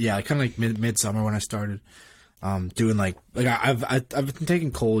was, kind of like midsummer when I started doing, like I've been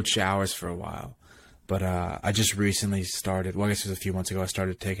taking cold showers for a while. But I just recently started, well, I guess it was a few months ago, I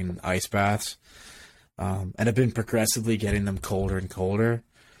started taking ice baths. And I've been progressively getting them colder and colder.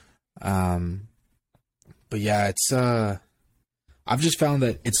 But yeah, it's, I've just found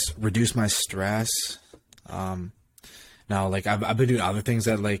that it's reduced my stress. Now, like, I've been doing other things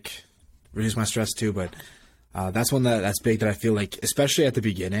that, like, reduce my stress too, but that's one that's big that I feel like, especially at the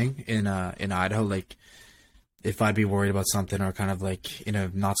beginning in Idaho, like, if I'd be worried about something or kind of, like, in a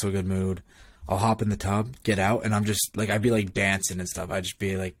not-so-good mood, I'll hop in the tub, get out, and I'm just, like, I'd be, like, dancing and stuff. I'd just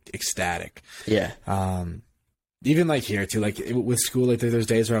be, like, ecstatic. Yeah. Even, like, here, too. Like, with school, like, there's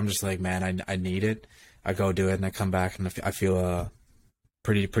days where I'm just, like, man, I need it. I go do it, and I come back, and I feel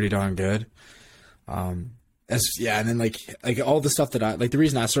pretty darn good. And then, like, all the stuff that the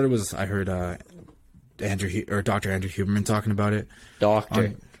reason I started was I heard Dr. Andrew Huberman talking about it.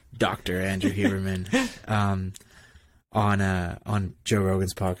 Dr. Andrew Huberman on Joe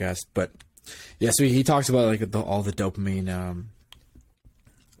Rogan's podcast. But yeah, so he talks about like all the dopamine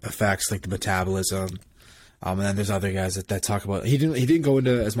effects, like the metabolism, and then there's other guys that talk about. He didn't go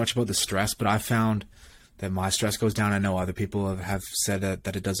into as much about the stress, but I found that my stress goes down. I know other people have said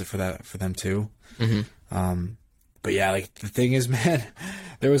that it does it for them too. Mm-hmm. But yeah, like the thing is, man,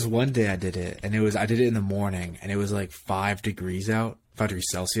 there was one day I did it, and I did it in the morning, and it was like 5 degrees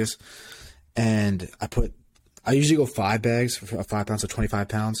Celsius, and I usually go 5 bags for 5 pounds, so 25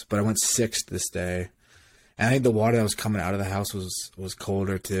 pounds, but I went 6 this day. And I think the water that was coming out of the house was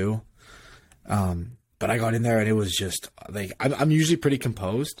colder too. But I got in there and it was just like, I'm usually pretty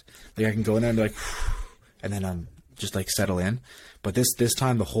composed. Like I can go in there and be like, and then I'm just like settle in. But this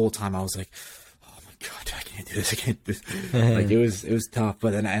time, the whole time, I was like, oh my god, I can't do this. I can't do this. Like it was tough.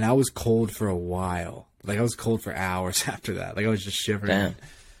 But then, and I was cold for a while. Like I was cold for hours after that. Like I was just shivering. Damn.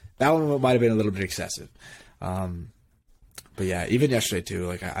 That one might have been a little bit excessive. But yeah, even yesterday too.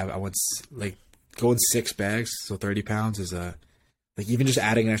 Like I went like going 6 bags, so 30 pounds is like even just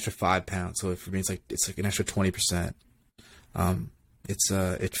adding an extra 5 pounds. So for me, it's like an extra 20%.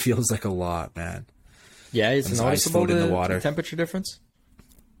 It feels like a lot, man. Yeah, it's noticeable in the water. The temperature difference.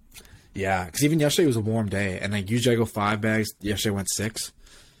 Yeah, because even yesterday was a warm day, and like usually I go 5 bags. Yesterday I went 6,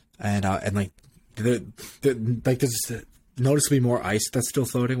 and like there's noticeably more ice that's still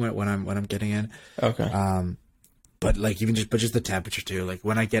floating when I'm getting in. Okay. But like just the temperature too. Like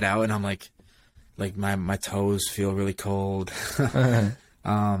when I get out and I'm like my toes feel really cold.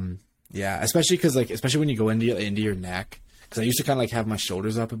 Yeah, especially when you go into your neck. Because I used to kind of like have my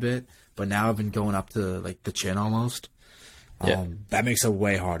shoulders up a bit, but now I've been going up to like the chin almost. Yeah. That makes it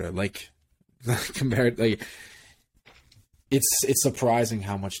way harder. Like compared, like it's surprising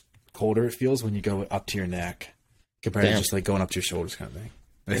how much colder it feels when you go up to your neck compared to just like going up to your shoulders kind of thing.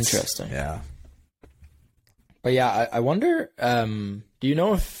 Interesting. Yeah. But yeah, I wonder, do you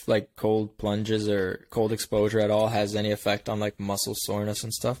know if like cold plunges or cold exposure at all has any effect on like muscle soreness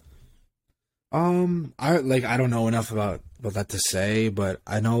and stuff? I don't know enough about that to say, but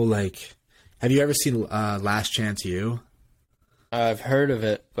I know like, have you ever seen Last Chance U? I've heard of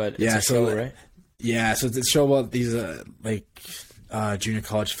it, but it's a show, right? Yeah, so it's a show about these junior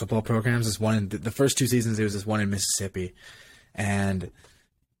college football programs. There's one in the first 2 seasons. There was this one in Mississippi, and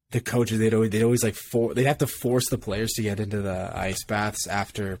the coaches they'd always like they'd have to force the players to get into the ice baths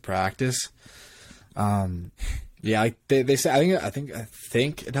after practice. Yeah, like they say. I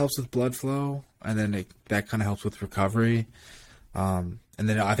think it helps with blood flow, and then that kind of helps with recovery. And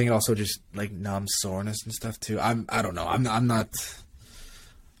then I think it also just like numbs soreness and stuff too. I don't know. I'm not.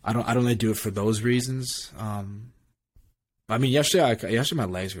 I don't really do it for those reasons. I mean, yesterday my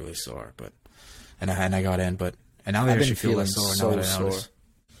legs were really sore, and I got in, and now they actually feel less sore. Sore.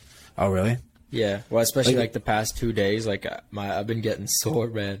 Oh really? Yeah. Well, especially like the past 2 days, like I've been getting sore,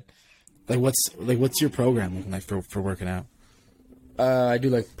 man. What's your program looking like for working out? I do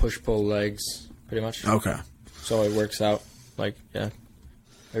like push-pull legs, pretty much. Okay. So it works out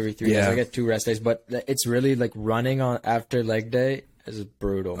every 3 days. I get 2 rest days, but it's really like running on after leg day is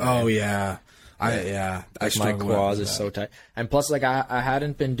brutal, man. Oh yeah. My quads is so tight. And plus like I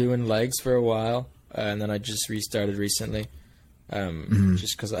hadn't been doing legs for a while, and then I just restarted recently.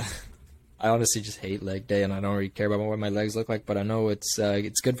 Just because I honestly just hate leg day, and I don't really care about what my legs look like, but I know it's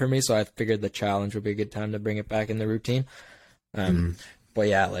good for me, so I figured the challenge would be a good time to bring it back in the routine. But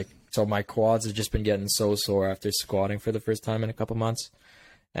yeah, like, so my quads have just been getting so sore after squatting for the first time in a couple months,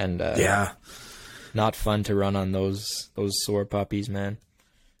 and not fun to run on those sore puppies, man.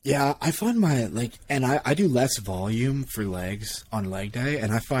 Yeah, I find and I do less volume for legs on leg day,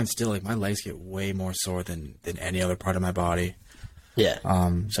 and I find still like my legs get way more sore than any other part of my body. Yeah.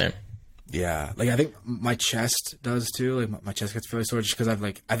 Same. Yeah, like I think my chest does too. Like my chest gets really sore just because I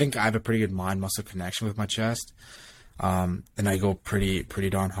think I have a pretty good mind muscle connection with my chest, and I go pretty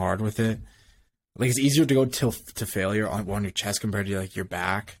darn hard with it. Like it's easier to go to failure on your chest compared to like your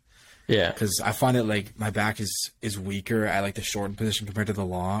back. Yeah, because I find it like my back is weaker at like the shortened position compared to the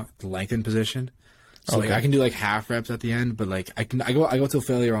lengthened position. So like I can do like half reps at the end, but like I go to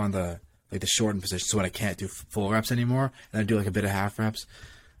failure on the like the shortened position, so when I can't do full reps anymore, and I do like a bit of half reps.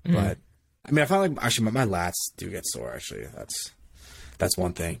 But I mean, I find like actually my lats do get sore. Actually, that's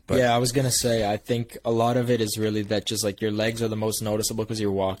one thing. But yeah, I was gonna say I think a lot of it is really that just like your legs are the most noticeable because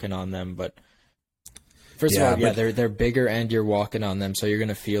you're walking on them. But first of all, they're bigger and you're walking on them, so you're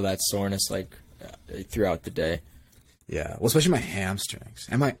gonna feel that soreness like throughout the day. Yeah, well, especially my hamstrings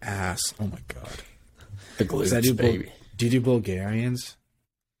and my ass. Oh my god, the glutes, baby. Do you do Bulgarians?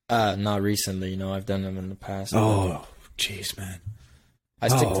 Not recently. I've done them in the past. Oh, jeez, man. I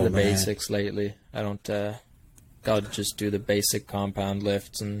stick to the basics lately. I don't. I'll just do the basic compound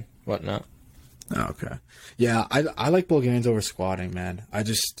lifts and whatnot. Oh, okay. Yeah, I like Bulgarians over squatting, man. I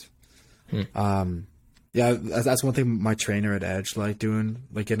just, yeah, that's one thing my trainer at Edge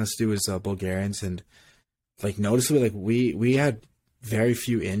getting us to do is Bulgarians, and like noticeably, like we had very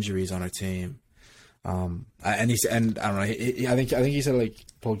few injuries on our team. And I don't know. I think he said like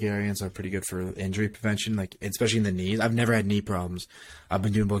Bulgarians are pretty good for injury prevention, like especially in the knees. I've never had knee problems. I've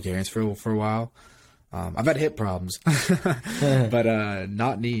been doing Bulgarians for a while. I've had hip problems, but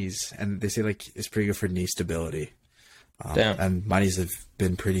not knees. And they say like it's pretty good for knee stability. And my knees have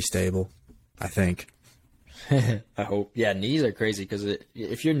been pretty stable, I think. I hope. Yeah, knees are crazy because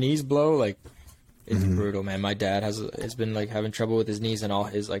if your knees blow, like it's brutal, man. My dad has been like having trouble with his knees, and all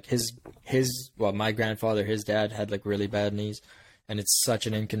his like his well, my grandfather, his dad had like really bad knees, and it's such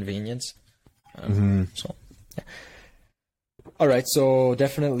an inconvenience. So, yeah. All right, so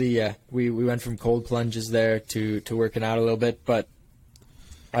definitely, we went from cold plunges there to working out a little bit, but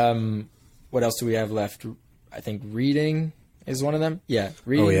what else do we have left? I think reading is one of them. Yeah,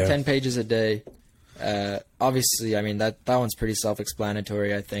 reading 10 pages a day. Obviously, I mean that one's pretty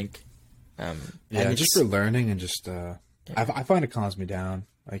self-explanatory, I think. Yeah, just for learning and just I find it calms me down.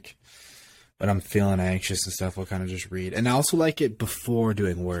 Like when I'm feeling anxious and stuff, I'll kind of just read, and I also like it before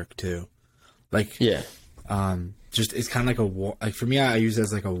doing work too. Like just it's kind of like for me, I use it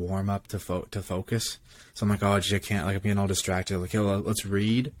as like a warm up to focus. So I'm like, oh, I can't, like, I'm being all distracted. Like, yo, let's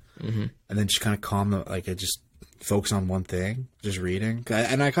read, and then just kind of calm like it just focus on one thing, just reading,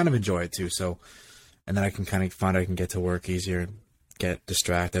 and I kind of enjoy it too. So, and then I can kind of find I can get to work easier and get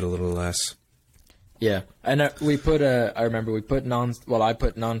distracted a little less. Yeah, and I put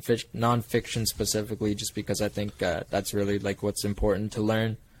nonfiction specifically just because I think that's really like what's important to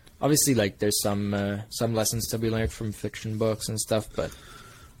learn. Obviously, like there's some lessons to be learned from fiction books and stuff, but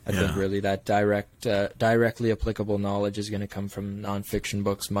I think really that directly applicable knowledge is going to come from nonfiction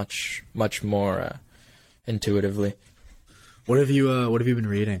books much more intuitively. What have you been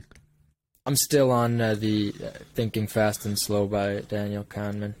reading? I'm still on the Thinking Fast and Slow by Daniel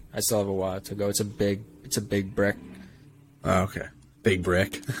Kahneman. I still have a while to go. It's a big brick. Oh, okay. Big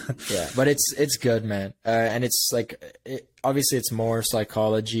brick. Yeah, but it's good, man. And it's like, obviously it's more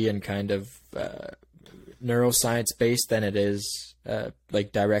psychology and kind of neuroscience based than it is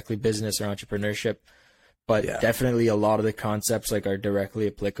like directly business or entrepreneurship. But definitely a lot of the concepts like are directly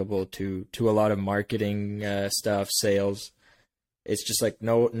applicable to a lot of marketing stuff, sales. It's just like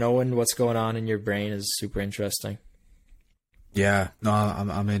knowing what's going on in your brain is super interesting. Yeah, no,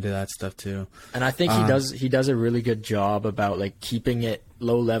 I'm into that stuff too. And I think he does a really good job about like keeping it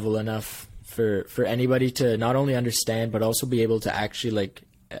low level enough for anybody to not only understand but also be able to actually like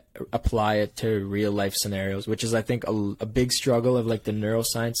apply it to real life scenarios, which is I think a big struggle of like the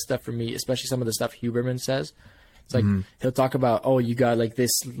neuroscience stuff for me, especially some of the stuff Huberman says. It's like he'll talk about, oh, you got like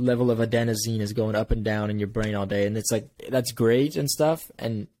this level of adenosine is going up and down in your brain all day, and it's like that's great and stuff,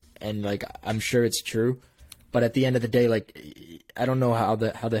 and like I'm sure it's true. But at the end of the day, like, I don't know how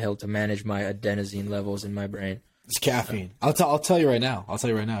the hell to manage my adenosine levels in my brain. It's caffeine. I'll tell you right now. You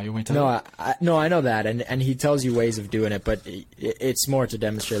want me to tell you? No, I know that, and he tells you ways of doing it, but it's more to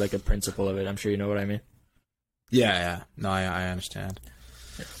demonstrate like a principle of it. I'm sure you know what I mean. Yeah. No, I understand.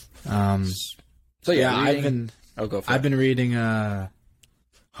 So yeah, I've been reading $100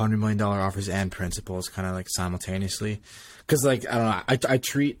 Million Offers and Principles kind of like simultaneously. Because, like, I don't know, I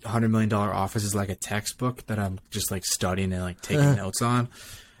treat $100 Million Offers as like a textbook that I'm just like studying and like taking notes on.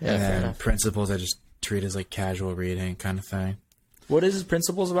 Yeah, and fair then enough. Principles I just treat as like casual reading kind of thing. What is his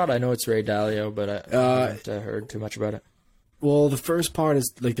Principles about? I know it's Ray Dalio, but I haven't heard too much about it. Well, the first part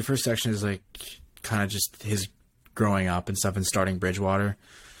is like the first section is like kind of just his growing up and stuff and starting Bridgewater.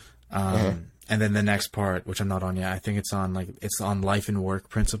 And then the next part, which I'm not on yet, I think it's on life and work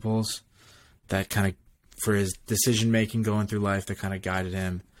principles that kind of for his decision making going through life that kind of guided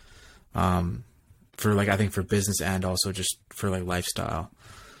him for like I think for business and also just for like lifestyle.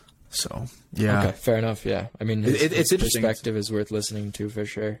 So yeah, okay, fair enough. Yeah, I mean his perspective is worth listening to for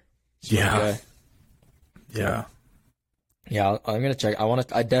sure. Yeah. I'm gonna check.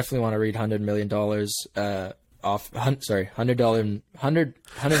 I definitely want to read $100 million $100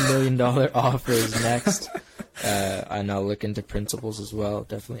 million offers next. And I'll look into Principles as well.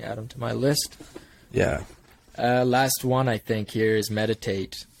 Definitely add them to my list. Yeah. Last one I think here is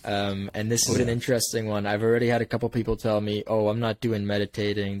meditate. And this is an interesting one. I've already had a couple people tell me, "Oh, I'm not doing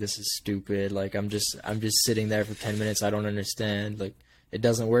meditating. This is stupid. Like I'm just sitting there for 10 minutes. I don't understand. Like it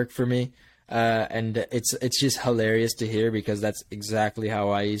doesn't work for me." And it's just hilarious to hear because that's exactly how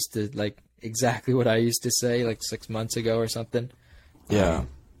I used to exactly what I used to say like 6 months ago or something. Yeah.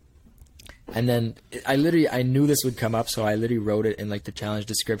 And then I knew this would come up, so I literally wrote it in like the challenge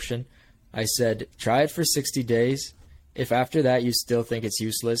description. I said, try it for 60 days. If after that you still think it's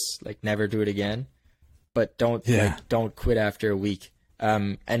useless, like never do it again. But don't quit after a week.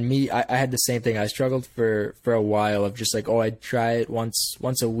 And I had the same thing. I struggled for a while of just like, oh, I'd try it once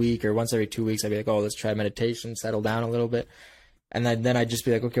a week or once every 2 weeks. I'd be like, oh, let's try meditation, settle down a little bit. And then I'd just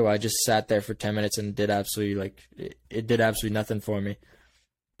be like, okay, well, I just sat there for 10 minutes and it did absolutely nothing for me.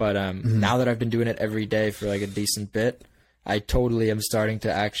 But now that I've been doing it every day for like a decent bit, I totally am starting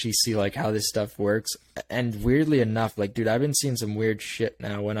to actually see like how this stuff works. And weirdly enough, like, dude, I've been seeing some weird shit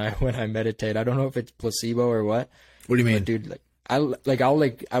now when I meditate. I don't know if it's placebo or what. What do you mean? But, dude, like, I'll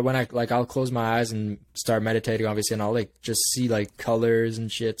close my eyes and start meditating, obviously, and I'll like just see like colors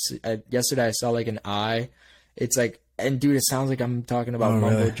and shit. Yesterday I saw like an eye. It's like, and dude, it sounds like I'm talking about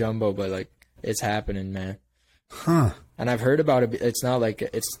mumbo jumbo, but like it's happening, man. Huh. And I've heard about it. It's not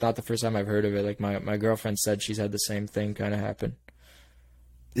the first time I've heard of it. Like my girlfriend said she's had the same thing kind of happen.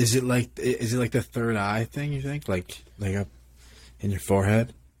 Is it like the third eye thing? You think like up in your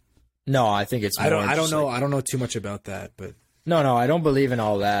forehead? No, I think it's more I don't know. I don't know too much about that, but no, I don't believe in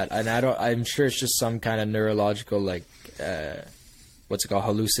all that, and I'm sure it's just some kind of neurological like what's it called,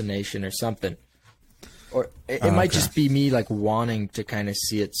 hallucination or something, or it might just be me like wanting to kind of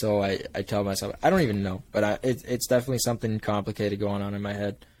see it. So I tell myself I don't even know, but it's definitely something complicated going on in my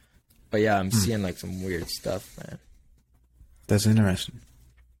head. But yeah, I'm seeing like some weird stuff, man. That's interesting.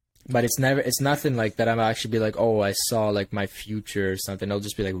 But it's nothing like that. I'm actually be like, oh, I saw like my future or something. It'll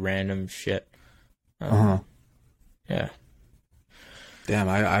just be like random shit. Yeah. Damn,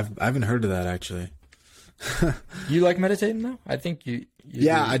 I haven't heard of that actually. You like meditating though? I think you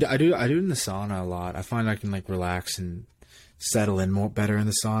yeah, do. I do it in the sauna a lot. I find I can like relax and settle in more better in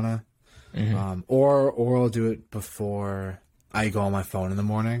the sauna. Mm-hmm. Or I'll do it before I go on my phone in the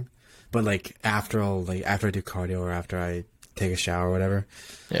morning. But like after I do cardio or after I take a shower or whatever.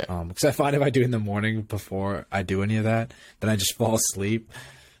 Yeah. Because I find if I do it in the morning before I do any of that, then I just fall asleep.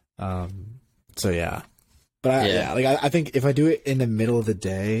 So yeah. But I think if I do it in the middle of the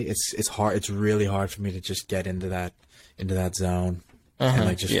day, it's hard. It's really hard for me to just get into that zone and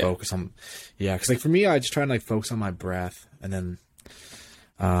like just focus on. Yeah, because like for me, I just try and like focus on my breath and then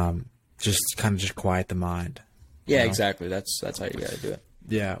just kind of just quiet the mind. Yeah, you know? Exactly. That's how you gotta do it.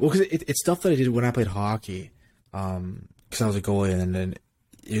 Yeah, well, because it's stuff that I did when I played hockey. Because I was a goalie, and then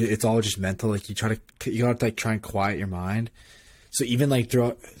it's all just mental. Like you gotta like try and quiet your mind. So even like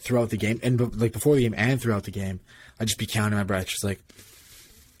throughout the game, and like before the game and throughout the game, I'd just be counting my breath, just like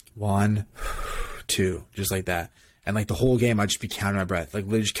 1, 2, just like that. And like the whole game, I'd just be counting my breath, like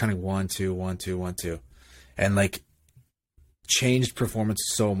literally just counting 1, 2, 1, 2, 1, 2, and like changed performance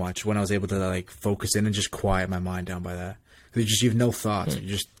so much when I was able to like focus in and just quiet my mind down by that. You have no thoughts. You're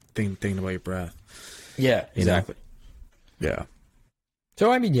just thinking about your breath. Yeah, exactly. You know? Yeah. So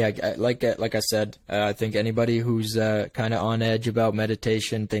I mean, yeah, like I said, I think anybody who's kind of on edge about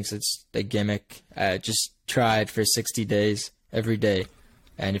meditation thinks it's a gimmick. Just try it for 60 days every day,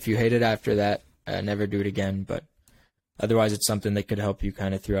 and if you hate it after that, never do it again. But otherwise, it's something that could help you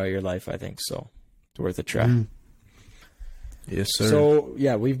kind of throughout your life. I think so. It's worth a try. Mm. Yes, sir. So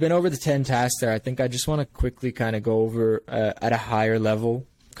yeah, we've been over the 10 tasks there. I think I just want to quickly kind of go over at a higher level.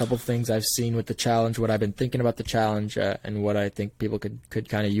 Couple things I've seen with the challenge, what I've been thinking about the challenge, and what I think people could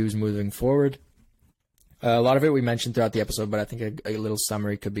kind of use moving forward. A lot of it we mentioned throughout the episode, but I think a little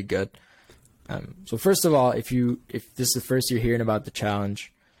summary could be good. So first of all, if this is the first you're hearing about the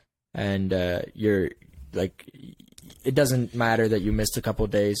challenge, and you're like, it doesn't matter that you missed a couple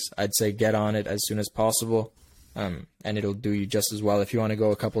of days. I'd say get on it as soon as possible, and it'll do you just as well. If you want to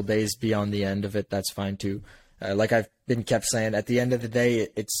go a couple of days beyond the end of it, that's fine too. Like I've been kept saying, at the end of the day,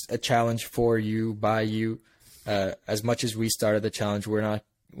 it's a challenge for you, by you. As much as we started the challenge, we're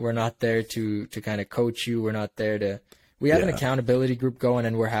not there to kind of coach you. We're not there to. We have an accountability group going,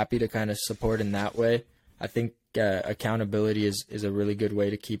 and we're happy to kind of support in that way. I think accountability is a really good way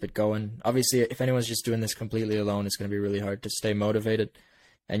to keep it going. Obviously, if anyone's just doing this completely alone, it's going to be really hard to stay motivated,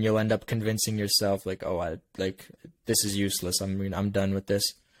 and you'll end up convincing yourself like, oh, this is useless. I mean, I'm done with this.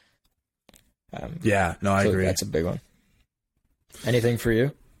 I agree. That's a big one. Anything for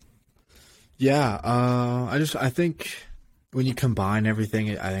you? Yeah, I think when you combine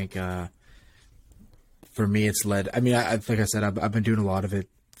everything, I think for me it's led. I mean, like I said, I've been doing a lot of it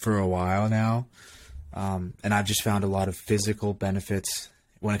for a while now, and I've just found a lot of physical benefits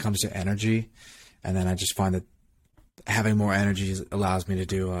when it comes to energy, and then I just find that having more energy allows me to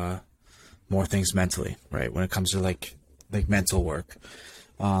do more things mentally, right? When it comes to like mental work.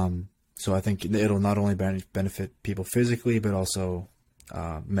 So I think it'll not only benefit people physically, but also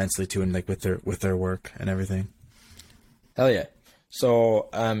mentally too, and like with their work and everything. Hell yeah! So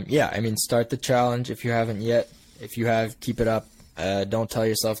I mean, start the challenge if you haven't yet. If you have, keep it up. Don't tell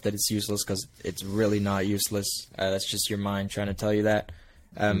yourself that it's useless, because it's really not useless. That's just your mind trying to tell you that.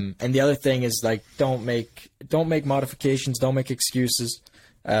 And the other thing is like don't make modifications. Don't make excuses.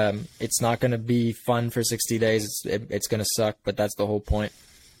 It's not going to be fun for 60 days. It's going to suck, but that's the whole point.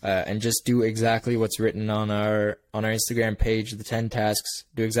 And just do exactly what's written on our Instagram page, the 10 tasks.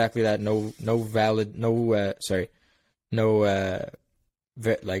 Do exactly that. No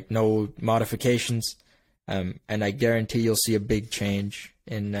modifications. And I guarantee you'll see a big change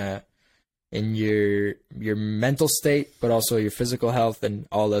in in your mental state, but also your physical health and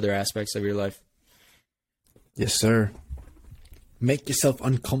all other aspects of your life. Yes, sir. Make yourself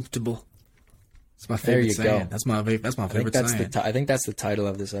uncomfortable. That's my favorite saying. That's my favorite saying. I think that's the title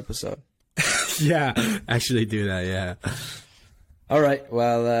of this episode. Yeah, actually do that. Yeah. All right.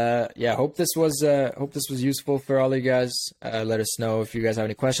 Well, hope this was useful for all you guys. Let us know if you guys have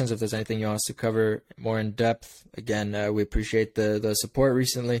any questions, if there's anything you want us to cover more in depth. Again, we appreciate the support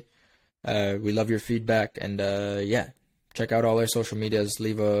recently. We love your feedback, and check out all our social medias,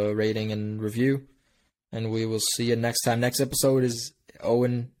 leave a rating and review, and we will see you next time. Next episode is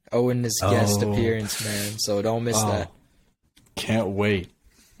Owen's guest appearance, man, so don't miss that. Can't wait.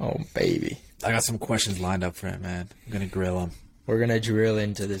 Oh, baby. I got some questions lined up for him, man. I'm going to grill him. We're going to drill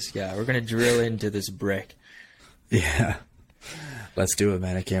into this guy. We're going to drill into this brick. Yeah. Let's do it,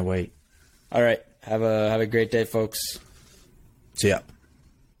 man. I can't wait. All right. Have a great day, folks. See ya.